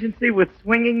automobile agency with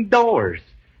swinging doors.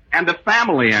 And a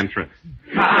family entrance.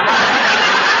 Get out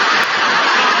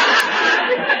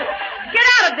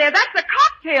of there. That's a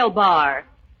cocktail bar.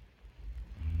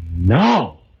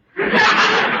 No.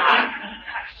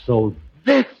 So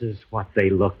this is what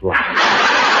they look like.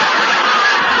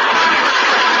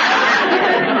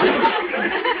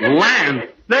 Land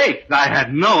sakes, I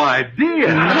had no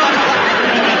idea.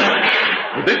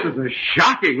 Well, this is a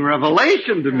shocking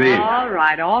revelation to me. All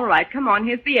right. Come on,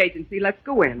 here's the agency. Let's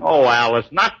go in. Oh, Alice,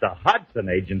 not the Hudson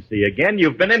Agency again.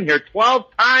 You've been in here 12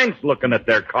 times looking at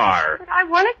their car. But I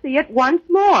want to see it once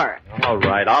more. All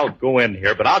right, I'll go in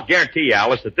here, but I'll guarantee,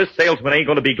 Alice, that this salesman ain't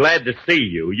going to be glad to see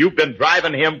you. You've been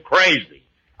driving him crazy.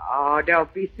 Oh,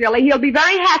 don't be silly. He'll be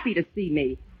very happy to see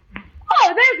me.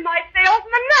 Oh, there's my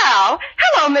salesman now.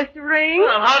 Hello, Mr. Ring.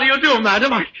 Well, how do you do,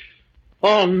 madam?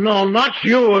 Oh, no, not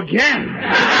you again.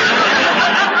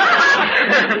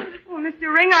 Well,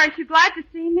 Mr. Ring, aren't you glad to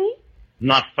see me?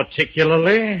 Not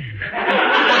particularly.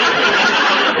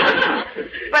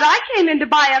 But I came in to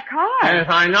buy a car. Yes,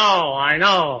 I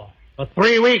know. For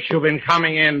 3 weeks you've been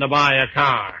coming in to buy a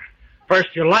car.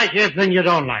 First you like it, then you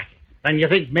don't like it. Then you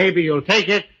think maybe you'll take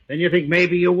it, then you think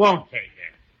maybe you won't take it.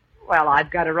 Well, I've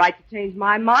got a right to change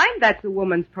my mind. That's a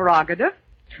woman's prerogative.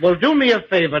 Well, do me a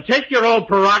favor. Take your old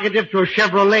prerogative to a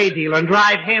Chevrolet dealer and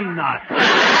drive him nuts.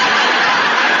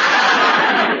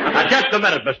 Now, just a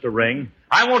minute, Mr. Ring.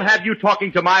 I won't have you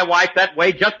talking to my wife that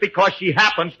way just because she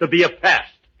happens to be a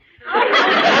pest.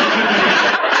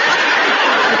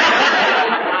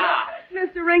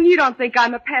 Mr. Ring, you don't think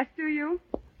I'm a pest, do you?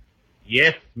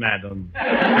 Yes, madam.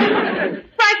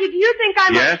 Frankie, do you think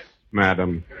I'm Yes,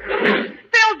 madam.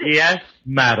 Phil, Yes,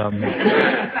 madam.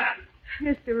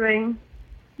 Mr. Ring,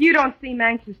 you don't seem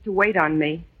anxious to wait on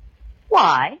me.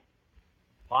 Why?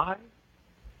 Why?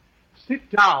 Sit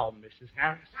down, Mrs.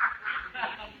 Harris.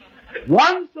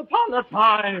 Once upon a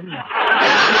time,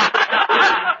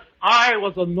 I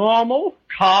was a normal,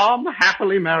 calm,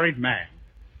 happily married man.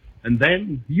 And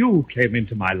then you came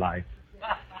into my life.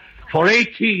 For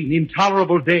 18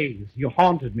 intolerable days, you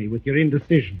haunted me with your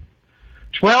indecision.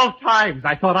 12 times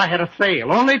I thought I had a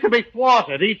sale, only to be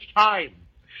thwarted each time.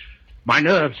 My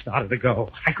nerves started to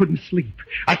go. I couldn't sleep.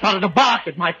 I started to bark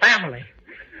at my family.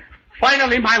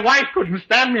 Finally, my wife couldn't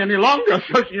stand me any longer,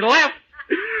 so she left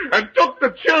and took the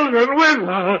children with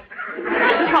her.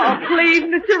 Oh, please,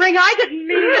 Mr. Ring, I didn't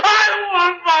mean it. I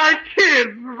want my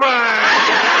kids back.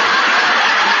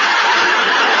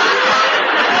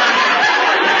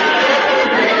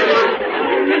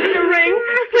 Mr. Ring,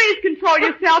 please control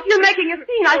yourself. You're making a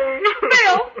scene.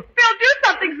 Phil, do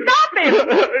something. Stop him.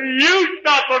 You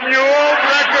stop him, you old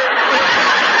wrecker.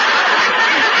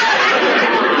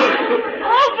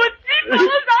 Oh, but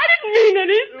Nicholas, I didn't mean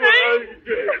anything.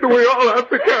 We all have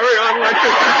to carry on like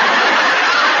this.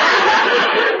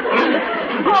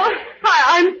 Oh,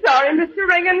 I'm sorry, Mr.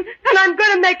 Ring, and I'm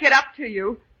going to make it up to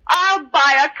you. I'll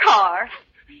buy a car.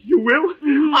 You will?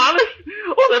 Mm-hmm. Honest?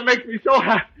 Oh, that makes me so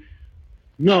happy.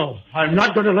 No, I'm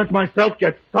not going to let myself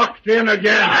get sucked in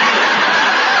again.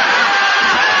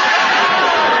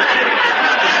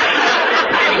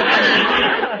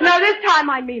 No, this time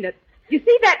I mean it. You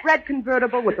see that red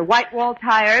convertible with the white wall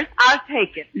tires? I'll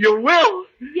take it. You will?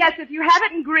 Yes, if you have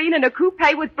it in green and a coupe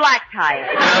with black tires.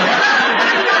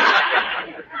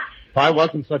 If I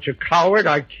wasn't such a coward,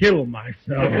 I'd kill myself.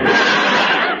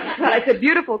 Well, it's a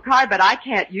beautiful car, but I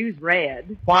can't use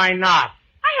red. Why not?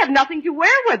 I have nothing to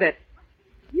wear with it.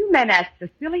 You men ask the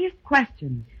silliest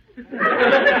questions.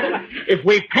 If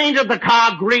we painted the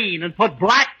car green and put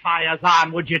black tires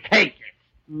on, would you take it?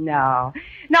 No,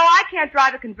 I can't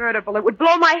drive a convertible. It would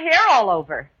blow my hair all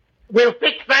over. We'll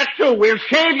fix that, too. We'll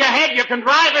shave your head. You can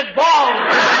drive it bald.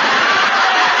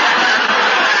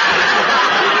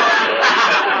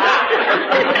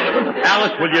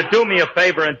 Alice, will you do me a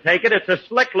favor and take it? It's a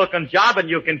slick-looking job, and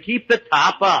you can keep the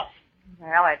top up.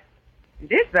 Well,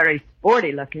 it is very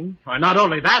sporty looking. Well, not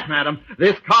only that, madam,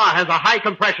 this car has a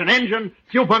high-compression engine,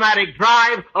 Supermatic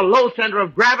drive, a low center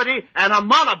of gravity, and a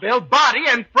monobuild body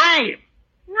and frame.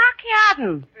 Knock out.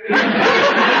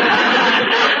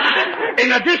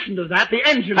 In addition to that, the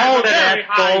engine Hold has it, a very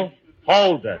high...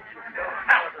 Hold it.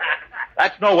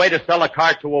 That's no way to sell a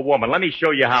car to a woman. Let me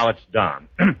show you how it's done.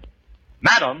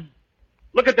 Madam,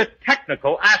 look at the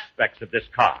technical aspects of this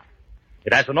car.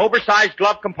 It has an oversized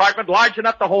glove compartment large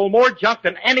enough to hold more junk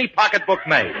than any pocketbook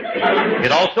made.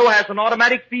 It also has an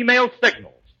automatic female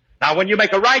signals. Now, when you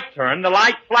make a right turn, the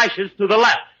light flashes to the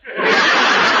left.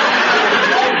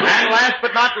 And last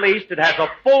but not least, it has a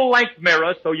full-length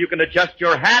mirror so you can adjust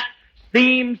your hat,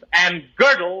 seams, and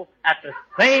girdle at the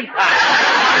same time.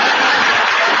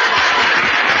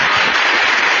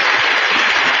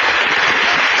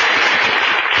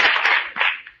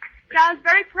 Sounds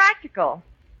very practical.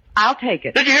 I'll take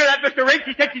it. Did you hear that, Mr. Ring?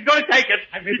 She said she's going to take it.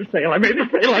 I made the sale. Not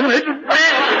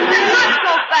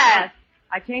so fast.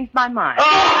 I changed my mind. Oh,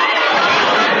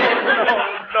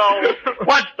 no.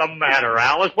 What's the matter,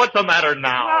 Alice? What's the matter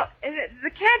now? Well, the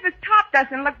canvas top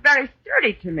doesn't look very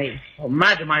sturdy to me. Oh,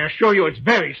 madam, I assure you it's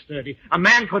very sturdy. A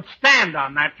man could stand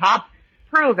on that top.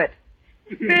 Prove it.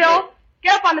 Bill,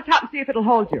 get up on the top and see if it'll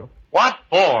hold you. What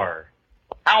for?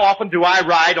 How often do I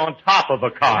ride on top of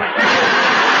a car?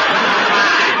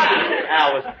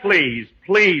 Alice, please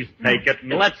take it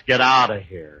and let's get out of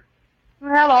here.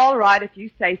 Well, all right, if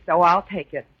you say so, I'll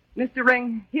take it. Mr.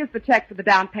 Ring, here's the check for the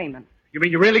down payment. You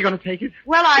mean you're really going to take it?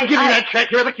 Well, Give me that check.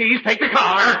 Here are the keys. Take the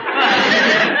car.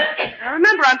 Now,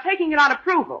 remember, I'm taking it on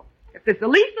approval. If there's the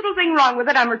least little thing wrong with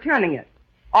it, I'm returning it.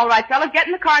 All right, fellas, get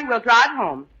in the car and we'll drive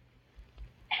home.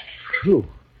 Whew.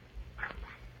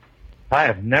 I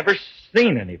have never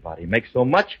seen anybody make so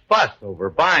much fuss over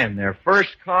buying their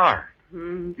first car.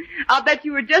 I'll bet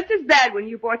you were just as bad when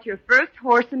you bought your first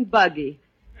horse and buggy.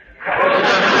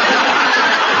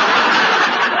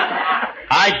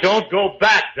 I don't go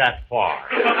back that far.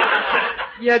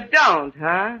 You don't,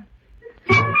 huh?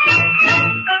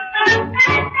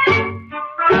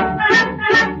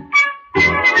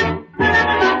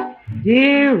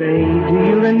 Dearie, do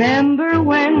you remember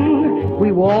when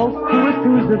we waltzed to a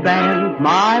Sousa band?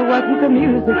 My, wasn't the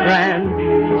music grand?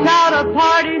 Shout of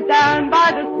parties down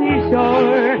by the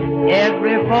seashore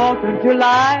every 4th of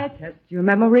July. Test your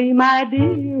memory, my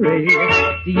dearie.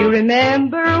 Do you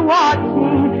remember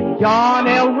watching John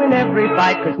Elwyn every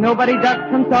fight? 'Cause nobody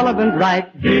ducked from Sullivan's right.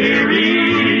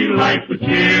 Dearie, life was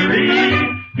cheery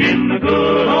in the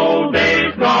good old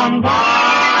days gone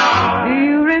by. Do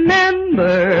you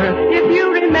remember? If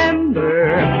you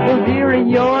remember, well, dearie,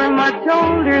 you're much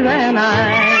older than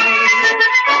I.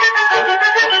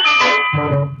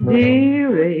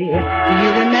 Dearie, do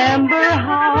you remember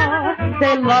how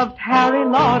they loved Harry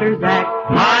Lauder's act?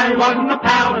 Mine wasn't the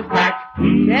palace pack.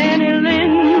 Jenny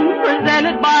Lind,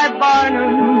 presented by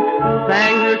Barnum,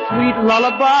 sang her sweet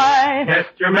lullaby.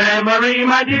 Test your memory,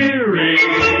 my dearie.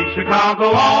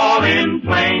 Chicago all in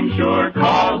flames sure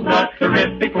caused a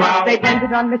terrific row. They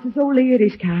ended on Mrs.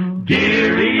 O'Leary's cow.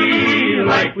 Dearie,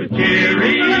 life was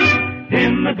cheery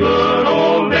in the good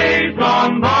old days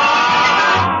gone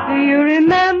by. Do you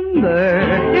remember?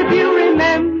 If you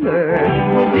remember,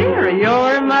 well, dearie,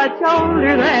 you're much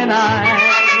older than I.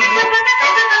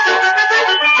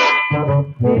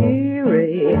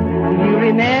 Dearie, do you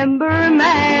remember a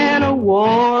man of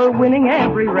war winning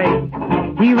every race?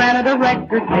 He ran at a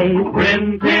record pace.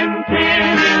 Rin Tin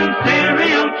Tin in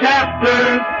serial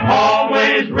chapters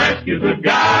always rescues a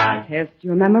guy. Test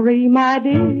your memory, my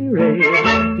dearie.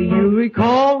 Do you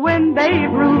recall when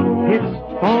Babe Ruth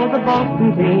pitched for the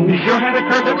Boston team? He sure had a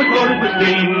curve that was loaded with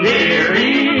steam.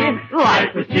 Dearie,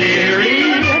 life was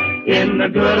cheery in the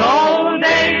good old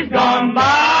days gone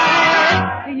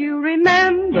by. Do you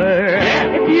remember? Yes.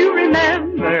 If you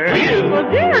remember,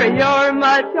 well, dearie, you're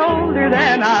much older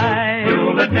than I.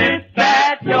 You'll admit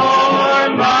that you're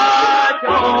much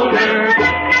older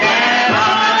than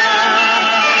I.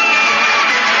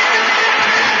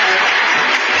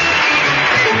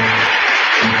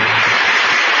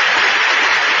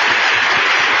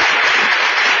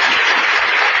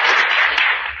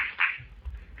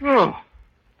 Oh.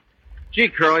 Gee,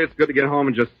 Curly, it's good to get home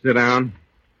and just sit down.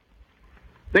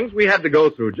 Things we had to go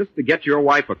through just to get your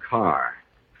wife a car.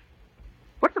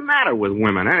 What's the matter with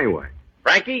women, anyway?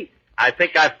 Frankie, I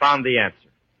think I've found the answer.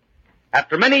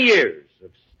 After many years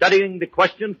of studying the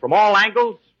question from all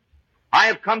angles, I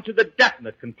have come to the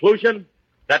definite conclusion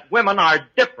that women are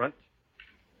different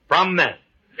from men.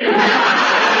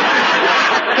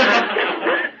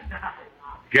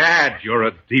 Gad, you're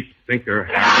a deep thinker.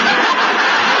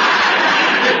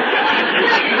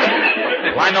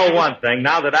 Well, I know one thing.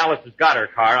 Now that Alice has got her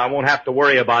car, I won't have to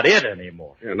worry about it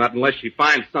anymore. Yeah, not unless she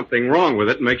finds something wrong with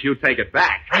it and makes you take it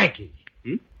back. Frankie,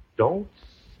 don't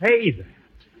say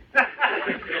that.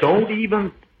 Don't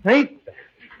even think that.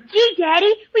 Gee,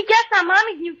 Daddy, we just saw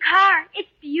Mommy's new car. It's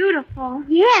beautiful.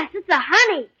 Yes, it's a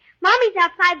honey. Mommy's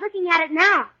outside looking at it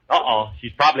now. Uh-oh,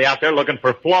 she's probably out there looking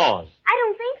for flaws. I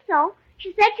don't think so.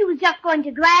 She said she was just going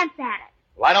to glance at it.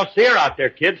 Well, I don't see her out there,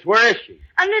 kids. Where is she?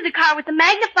 Under the car with the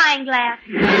magnifying glass.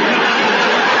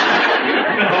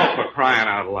 Oh, for crying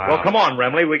out loud. Well, come on,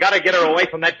 Remley. We got to get her away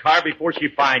from that car before she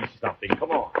finds something.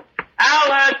 Come on.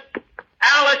 Alice!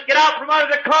 Alice, get out from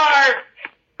under the car!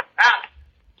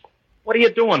 What are you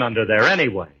doing under there,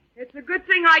 anyway? It's a good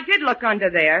thing I did look under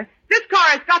there. This car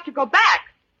has got to go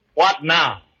back. What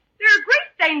now? There are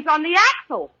grease stains on the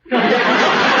axle.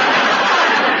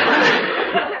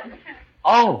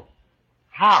 Oh,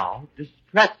 how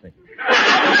distressing. Well,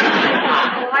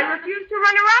 I refuse to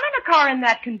run around in a car in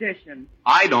that condition.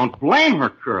 I don't blame her,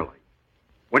 Curly.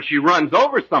 When she runs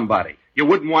over somebody, You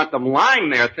wouldn't want them lying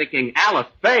there thinking Alice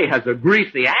Faye has a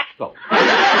greasy axle.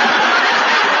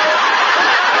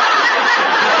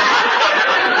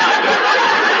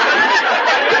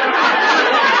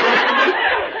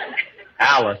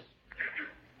 Alice.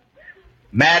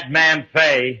 Madman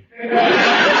Faye.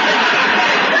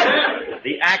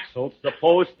 The axle's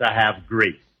supposed to have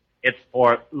grease. It's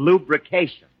for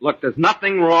lubrication. Look, there's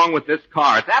nothing wrong with this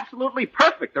car. It's absolutely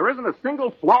perfect. There isn't a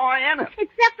single flaw in it.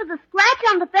 Except for the scratch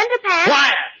on the fender pad.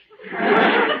 Quiet!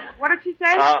 What did she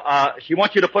say? She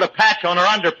wants you to put a patch on her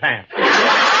underpants.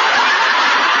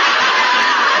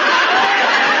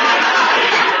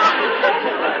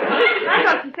 I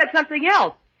thought she said something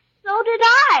else. So did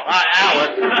I.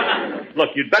 Alice, look,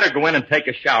 you'd better go in and take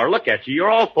a shower. Look at you. You're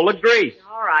all full of grease.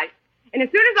 All right. And as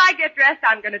soon as I get dressed,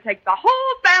 I'm going to take the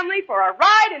whole family for a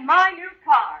ride in my new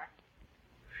car.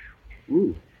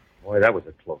 Ooh. Boy, that was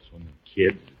a close one,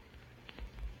 kids.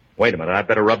 Wait a minute. I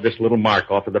better rub this little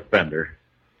mark off of the fender.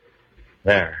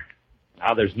 There.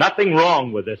 Now, there's nothing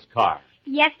wrong with this car.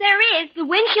 Yes, there is. The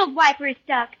windshield wiper is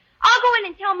stuck. I'll go in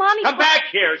and tell Mommy. Come back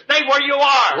here. Stay where you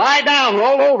are. Lie down,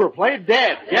 roll over, play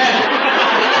dead.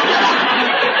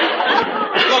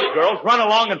 Look, girls, run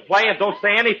along and play and don't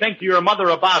say anything to your mother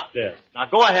about this. Now,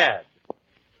 go ahead.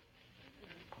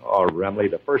 Oh, Remley,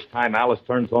 the first time Alice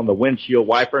turns on the windshield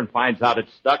wiper and finds out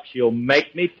it's stuck, she'll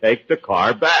make me take the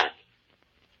car back.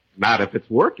 Not if it's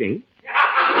working.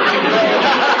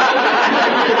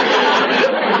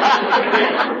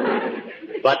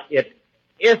 But it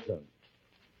isn't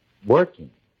working.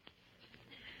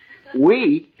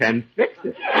 We can fix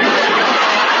it.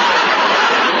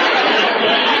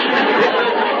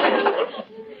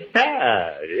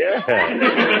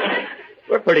 Yeah.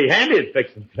 We're pretty handy at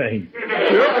fixing things.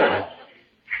 Sure.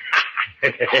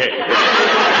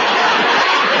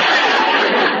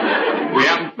 We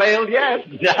haven't failed yet.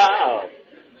 No.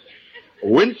 A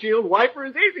windshield wiper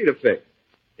is easy to fix.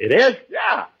 It is?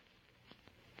 Yeah.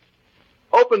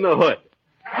 Open the hood.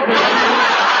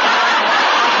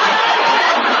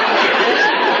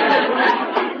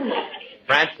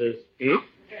 Francis,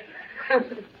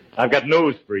 I've got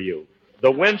news for you.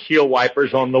 The windshield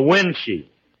wiper's on the windshield.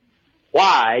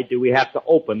 Why do we have to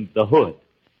open the hood?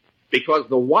 Because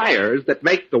the wires that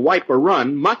make the wiper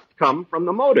run must come from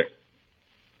the motor.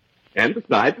 And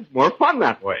besides, it's more fun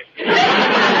that way.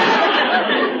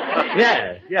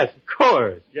 Yes, of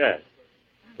course, yes.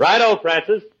 Righto,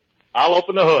 Francis. I'll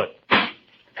open the hood.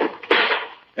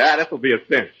 Yeah, this'll be a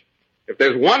cinch. If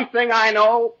there's one thing I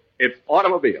know, it's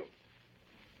automobiles.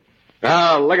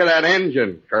 Oh, look at that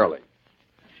engine, Curly.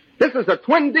 This is a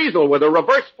twin diesel with a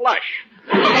reverse flush.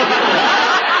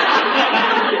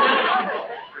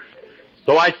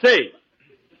 So I see.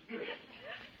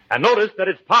 And notice that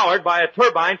it's powered by a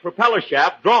turbine propeller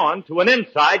shaft drawn to an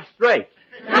inside straight.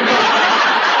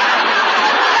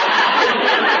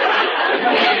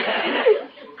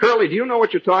 Curly, do you know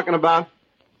what you're talking about?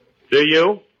 Do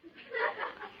you?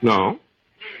 No.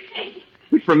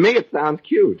 But for me, it sounds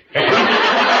cute.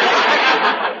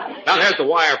 Now, there's the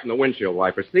wire from the windshield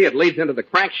wiper. See, it leads into the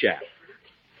crankshaft.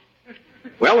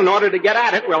 Well, in order to get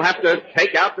at it, we'll have to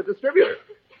take out the distributor.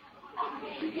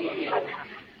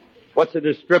 What's a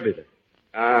distributor?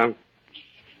 Let's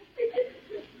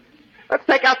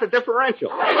take out the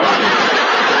differential.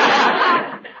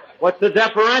 What's the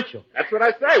differential? That's what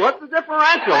I say. What's the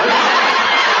differential?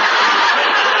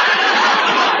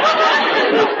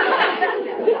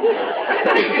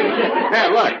 Hey,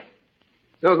 look.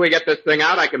 As soon as we get this thing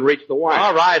out, I can reach the wire.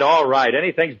 All right.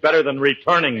 Anything's better than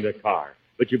returning the car.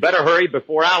 But you better hurry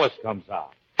before Alice comes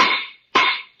out.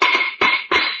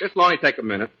 This will only take a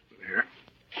minute. There.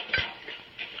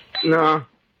 No.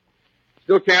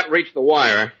 Still can't reach the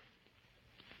wire.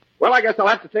 Well, I guess I'll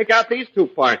have to take out these two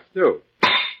parts, too.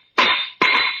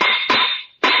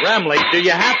 Remley, do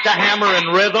you have to hammer in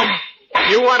rhythm?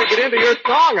 You want to get into your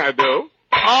song, I do.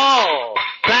 Oh,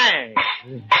 thanks.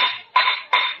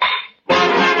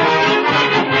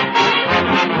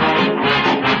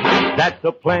 That's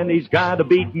the plan, he's got a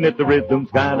beatin' it, the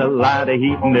rhythm's got a lot of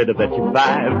heat in it. I bet you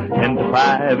 5, 10 to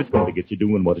 5, it's going to get you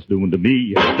doing what it's doing to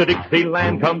me. The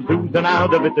Dixieland comes oozing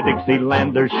out of it, the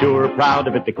Dixielanders sure proud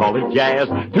of it. They call it jazz,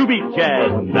 to beat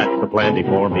jazz, and that's the plenty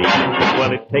for me.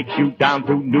 Well, it takes you down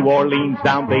to New Orleans,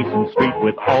 down Basin Street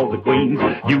with all the queens.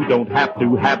 You don't have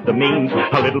to have the means,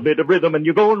 a little bit of rhythm and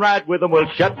you're going right with them. Well,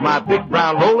 shut my big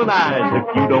brown rolling eyes if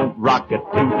you don't rock it to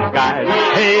the skies.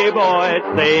 Hey boys,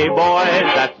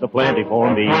 that's the plenty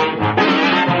for me.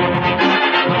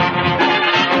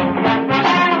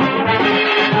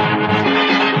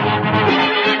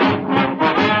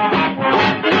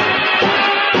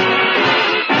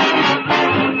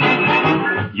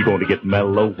 You're gonna get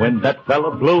mellow when that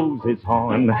fella blows his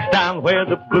horn. Down where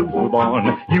the blues were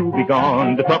born, you'll be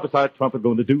gone. The trumpet's our trumpet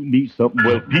gonna do me something.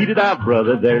 Well, beat it out,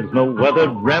 brother, there's no other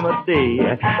remedy.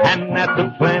 And that's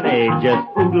a plenty, just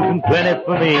oodles and plenty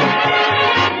for me.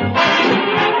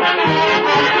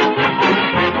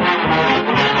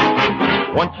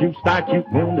 Once you start, you're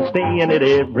going to stay in it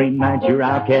every night. You're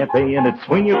out cafe-ing it,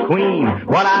 swing your queen.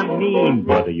 What I mean,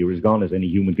 brother, you're as gone as any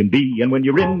human can be. And when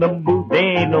you're in the mood, there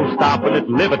ain't no stopping it.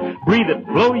 Live it, breathe it,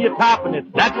 blow your top in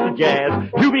it. That's the jazz,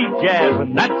 to be jazz,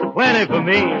 and that's a plenty for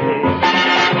me.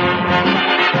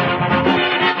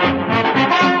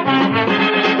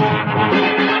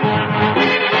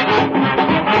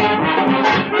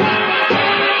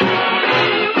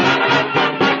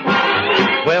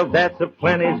 Well, that's a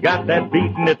plenty's got that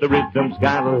beatin' it. The rhythm's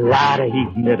got a lot of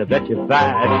heat in it. I bet you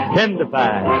 5, 10 to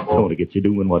 5. It's gonna get you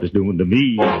doing what it's doing to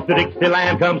me. The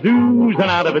Dixieland comes oozing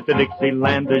out of it. The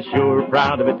Dixieland is sure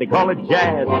proud of it. They call it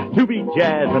jazz, to be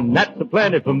jazz, and that's a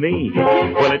plenty for me.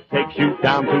 Well, it takes you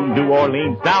down to New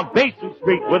Orleans, down Basin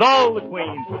Street with all the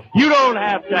queens. You don't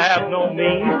have to have no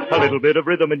means. A little bit of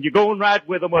rhythm and you're going right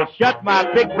with them. Well, shut my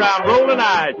big brown rolling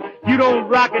eyes. You don't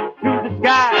rock it to the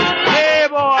sky. Hey,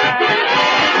 boy!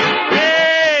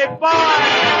 Hey, boy,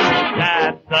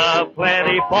 that's a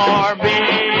plenty for me.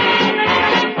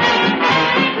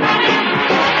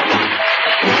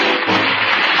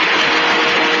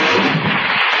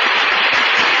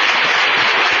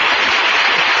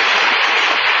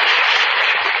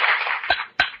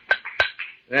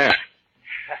 There.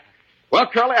 Well,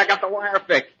 Curly, I got the wire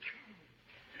fixed.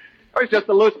 It was just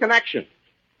a loose connection.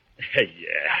 Yeah.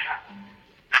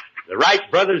 The Wright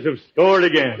brothers have scored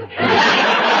again.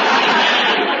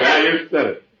 Yeah, you said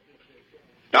it.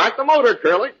 Start the motor,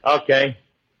 Curly. Okay.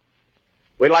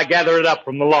 Wait till I gather it up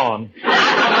from the lawn.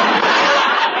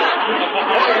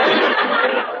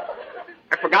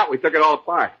 I forgot we took it all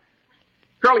apart.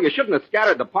 Curly, you shouldn't have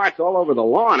scattered the parts all over the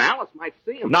lawn. Alice might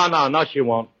see them. No, she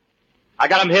won't. I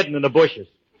got them hidden in the bushes.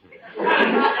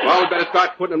 Well, we better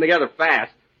start putting them together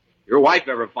fast. Your wife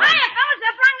ever find Hiya, fellas,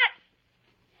 I brought it.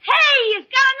 Hey, you've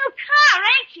got a new car,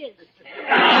 ain't you?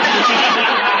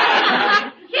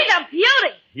 She's a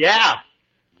beauty. Yeah.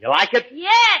 You like it? Yeah,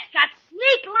 it's got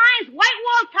sleek lines, white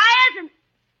wall tires, and...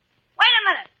 Wait a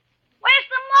minute. Where's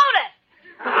the motor?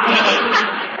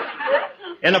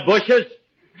 In the bushes?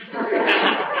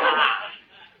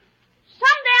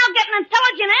 Someday I'll get an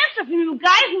intelligent answer from you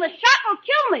guys, and the shot will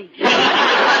kill me.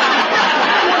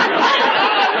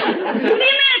 What do you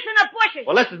mean it's in the bushes?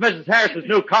 Well, this is Mrs. Harris's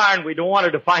new car, and we don't want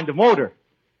her to find the motor.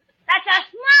 That's a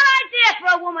smart idea for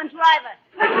a woman driver.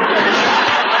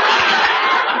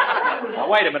 Now,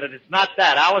 wait a minute. It's not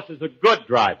that. Alice is a good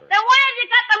driver. Then why have you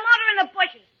got the motor in the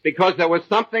bushes? Because there was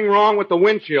something wrong with the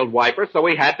windshield wiper, so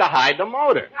we had to hide the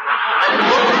motor.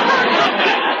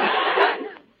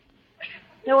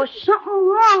 There was something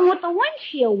wrong with the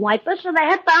windshield wiper, so they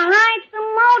had to hide the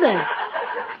motor.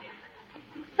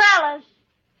 Fellas,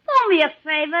 do me a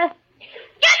favor.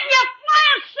 Get in your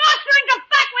flying saucer and get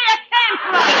back where you came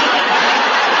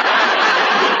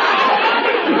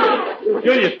from.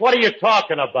 Julius, what are you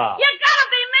talking about? You gotta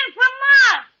be men from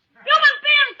Mars. Human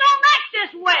beings don't act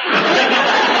this way.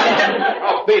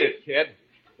 Oh, beat it, kid.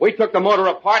 We took the motor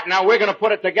apart, now we're going to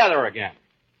put it together again.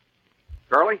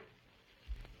 Curly,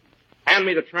 hand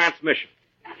me the transmission.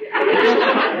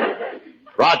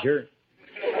 Roger.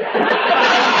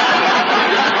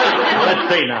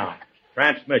 Let's see now.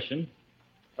 Transmission.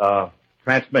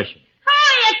 Transmission. How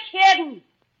are you kidding?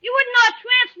 You wouldn't know a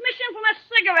transmission from a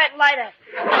cigarette lighter.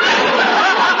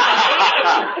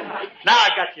 Now I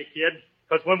got you, kid.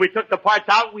 Because when we took the parts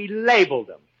out, we labeled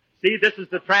them. See, this is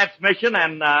the transmission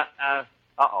and,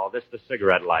 this is the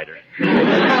cigarette lighter.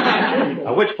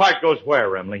 Which part goes where,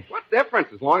 Remley? What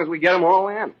difference, as long as we get them all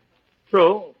in?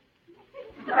 True.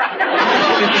 These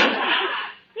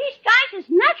guys is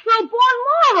natural-born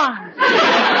morons.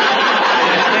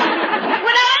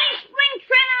 Without any spring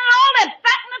training at all, they're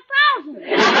batting 1,000.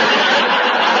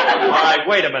 All right,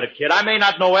 wait a minute, kid. I may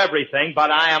not know everything,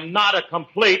 but I am not a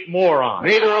complete moron.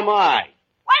 Neither am I.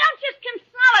 Why don't you just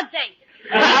consolidate?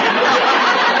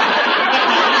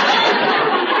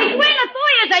 Between the two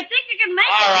of you, I think you can make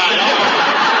it. All right.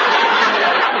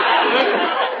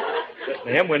 Listen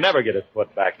to him, we never get it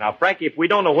put back. Now, Frankie, if we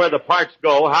don't know where the parts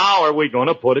go, how are we going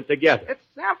to put it together? It's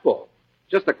simple.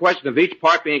 Just a question of each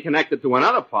part being connected to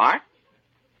another part.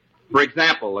 For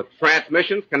example, the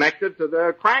transmission's connected to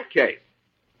the crankcase.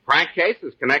 Crankcase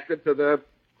is connected to the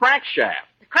crankshaft.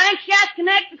 The crankshaft's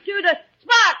connected to the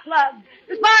spark plug.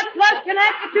 The spark plug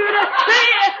connected to the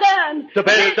piston. The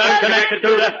piston connected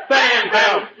to the fan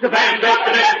belt. The fan belt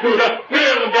connected to the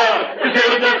cylinder. The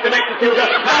cylinder connected to the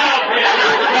valve head.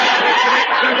 The valve head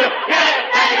connected to the gas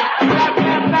tank.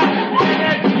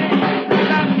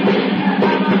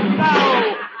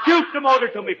 Shoot the motor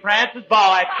to me, Francis,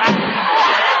 boy.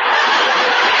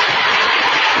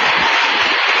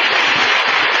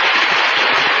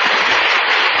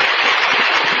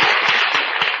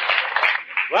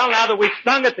 Well, now that we've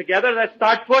stung it together, let's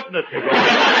start putting it together.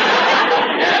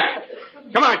 Yeah.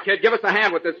 Come on, kid, give us a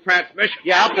hand with this transmission.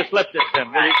 Yeah, help us lift this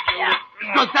thing.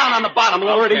 It goes down on the bottom.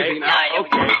 Lower it easy now.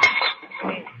 Okay.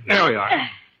 There we are.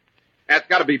 That's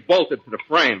got to be bolted to the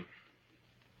frame.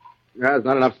 There's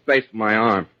not enough space for my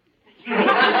arm.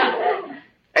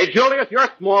 Hey, Julius, you're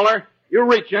smaller. You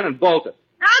reach in and bolt it.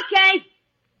 Okay.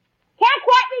 Can't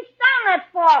quite reach down that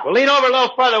far. Well, lean over a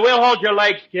little further. We'll hold your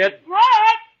legs, kid. All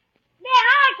right. Yeah,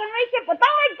 now I can reach it, but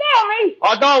don't let go of me.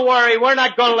 Oh, don't worry. We're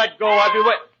not going to let go of you.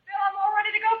 Bill, I'm all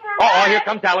ready to go for a Oh, ride. here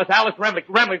comes Alice. Alice,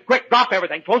 Remley, quick, drop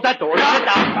everything. Close that door. Sit down.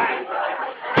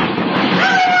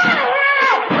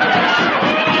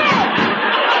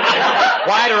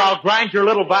 Quiet or I'll grind your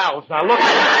little valves. Now, look.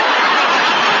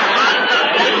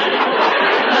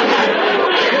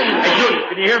 Hey, Julius,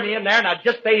 can you hear me in there? Now,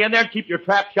 just stay in there and keep your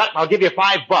trap shut, and I'll give you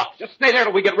 $5. Just stay there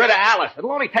till we get rid of Alice.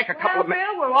 It'll only take a couple of minutes.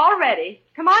 Bill, we're all ready.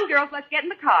 Come on, girls, let's get in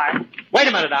the car. Wait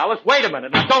a minute, Alice. Wait a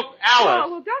minute. Now, don't... Alice. Oh,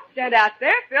 well, don't stand out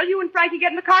there, Phil. You and Frankie get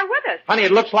in the car with us. Honey,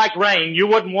 it looks like rain. You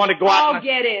wouldn't want to go out... Oh,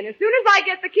 get in. As soon as I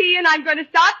get the key in, I'm going to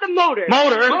start the motor.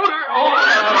 Motor?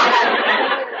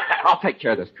 I'll take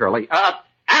care of this, Curly.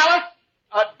 Alice,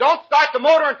 don't start the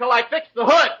motor until I fix the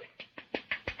hood.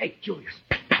 Hey, Julius.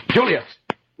 Julius,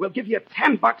 we'll give you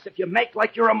 $10 if you make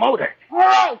like you're a motor.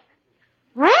 All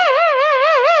right.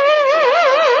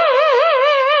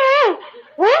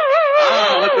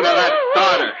 Oh, listen to that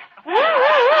starter.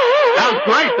 Sounds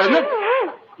great, doesn't it?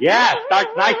 Yeah, starts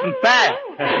nice and fast.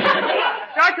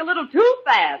 Starts a little too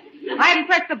fast. I haven't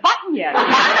pressed the button yet.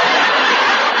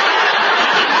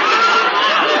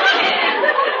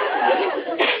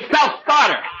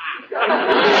 Self-starter.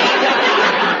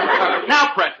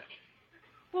 Now press it.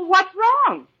 Well, what's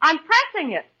wrong? I'm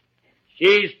pressing it.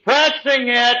 She's pressing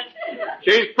it.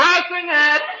 She's pressing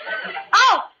it.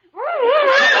 Oh!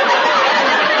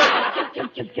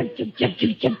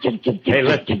 Hey,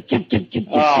 listen.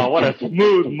 Oh, what a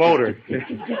smooth motor.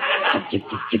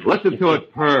 Listen to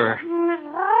it purr.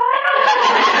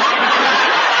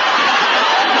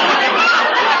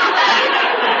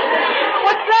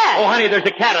 What's that? Oh, honey, there's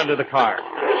a cat under the car.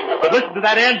 But listen to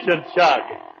that engine chug.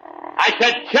 I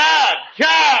said chug,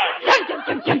 chug.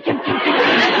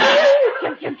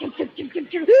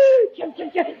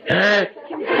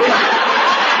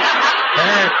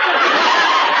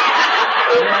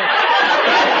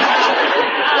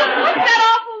 What's that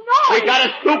awful noise? We got a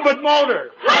stupid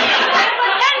motor.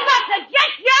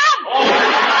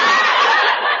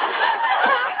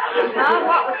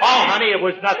 Oh, honey, it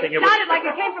was nothing. It was... sounded like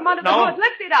it came from under the No. hood.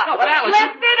 Lift it up. No, but Alice,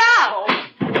 Lift it up.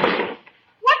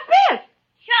 What's this?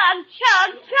 Chug, chug,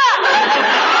 chug.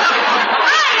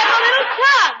 I am a little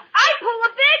chug. I pull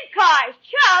the big cars.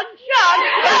 Chug, chug,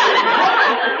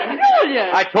 chug.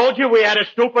 Julius. I told you we had a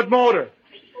stupid motor.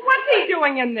 What's he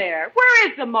doing in there? Where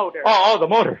is the motor? Oh, the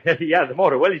motor. Yeah, the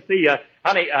motor. Well, you see,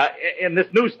 honey, in this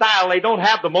new style, they don't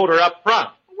have the motor up front.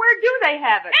 Where do they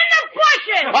have it? In the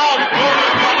bushes.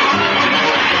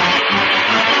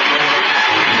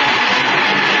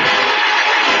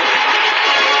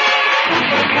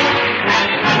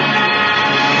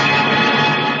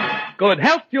 Good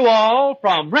health to all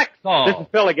from Rexall. This is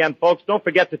Phil again, folks. Don't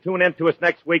forget to tune in to us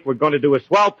next week. We're going to do a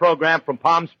swell program from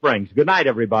Palm Springs. Good night,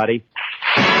 everybody.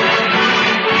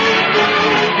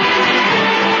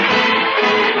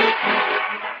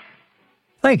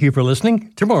 Thank you for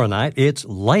listening. Tomorrow night, it's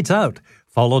Lights Out,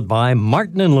 followed by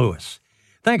Martin and Lewis.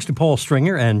 Thanks to Paul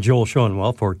Stringer and Joel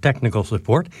Schoenwell for technical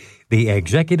support. The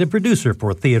executive producer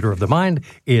for Theater of the Mind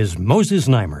is Moses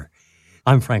Neimer.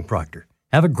 I'm Frank Proctor.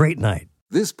 Have a great night.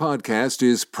 This podcast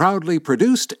is proudly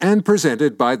produced and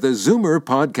presented by the Zoomer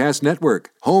Podcast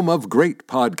Network, home of great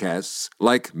podcasts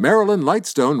like Marilyn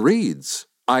Lightstone Reads,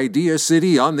 Idea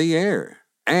City on the Air,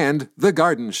 and The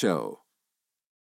Garden Show.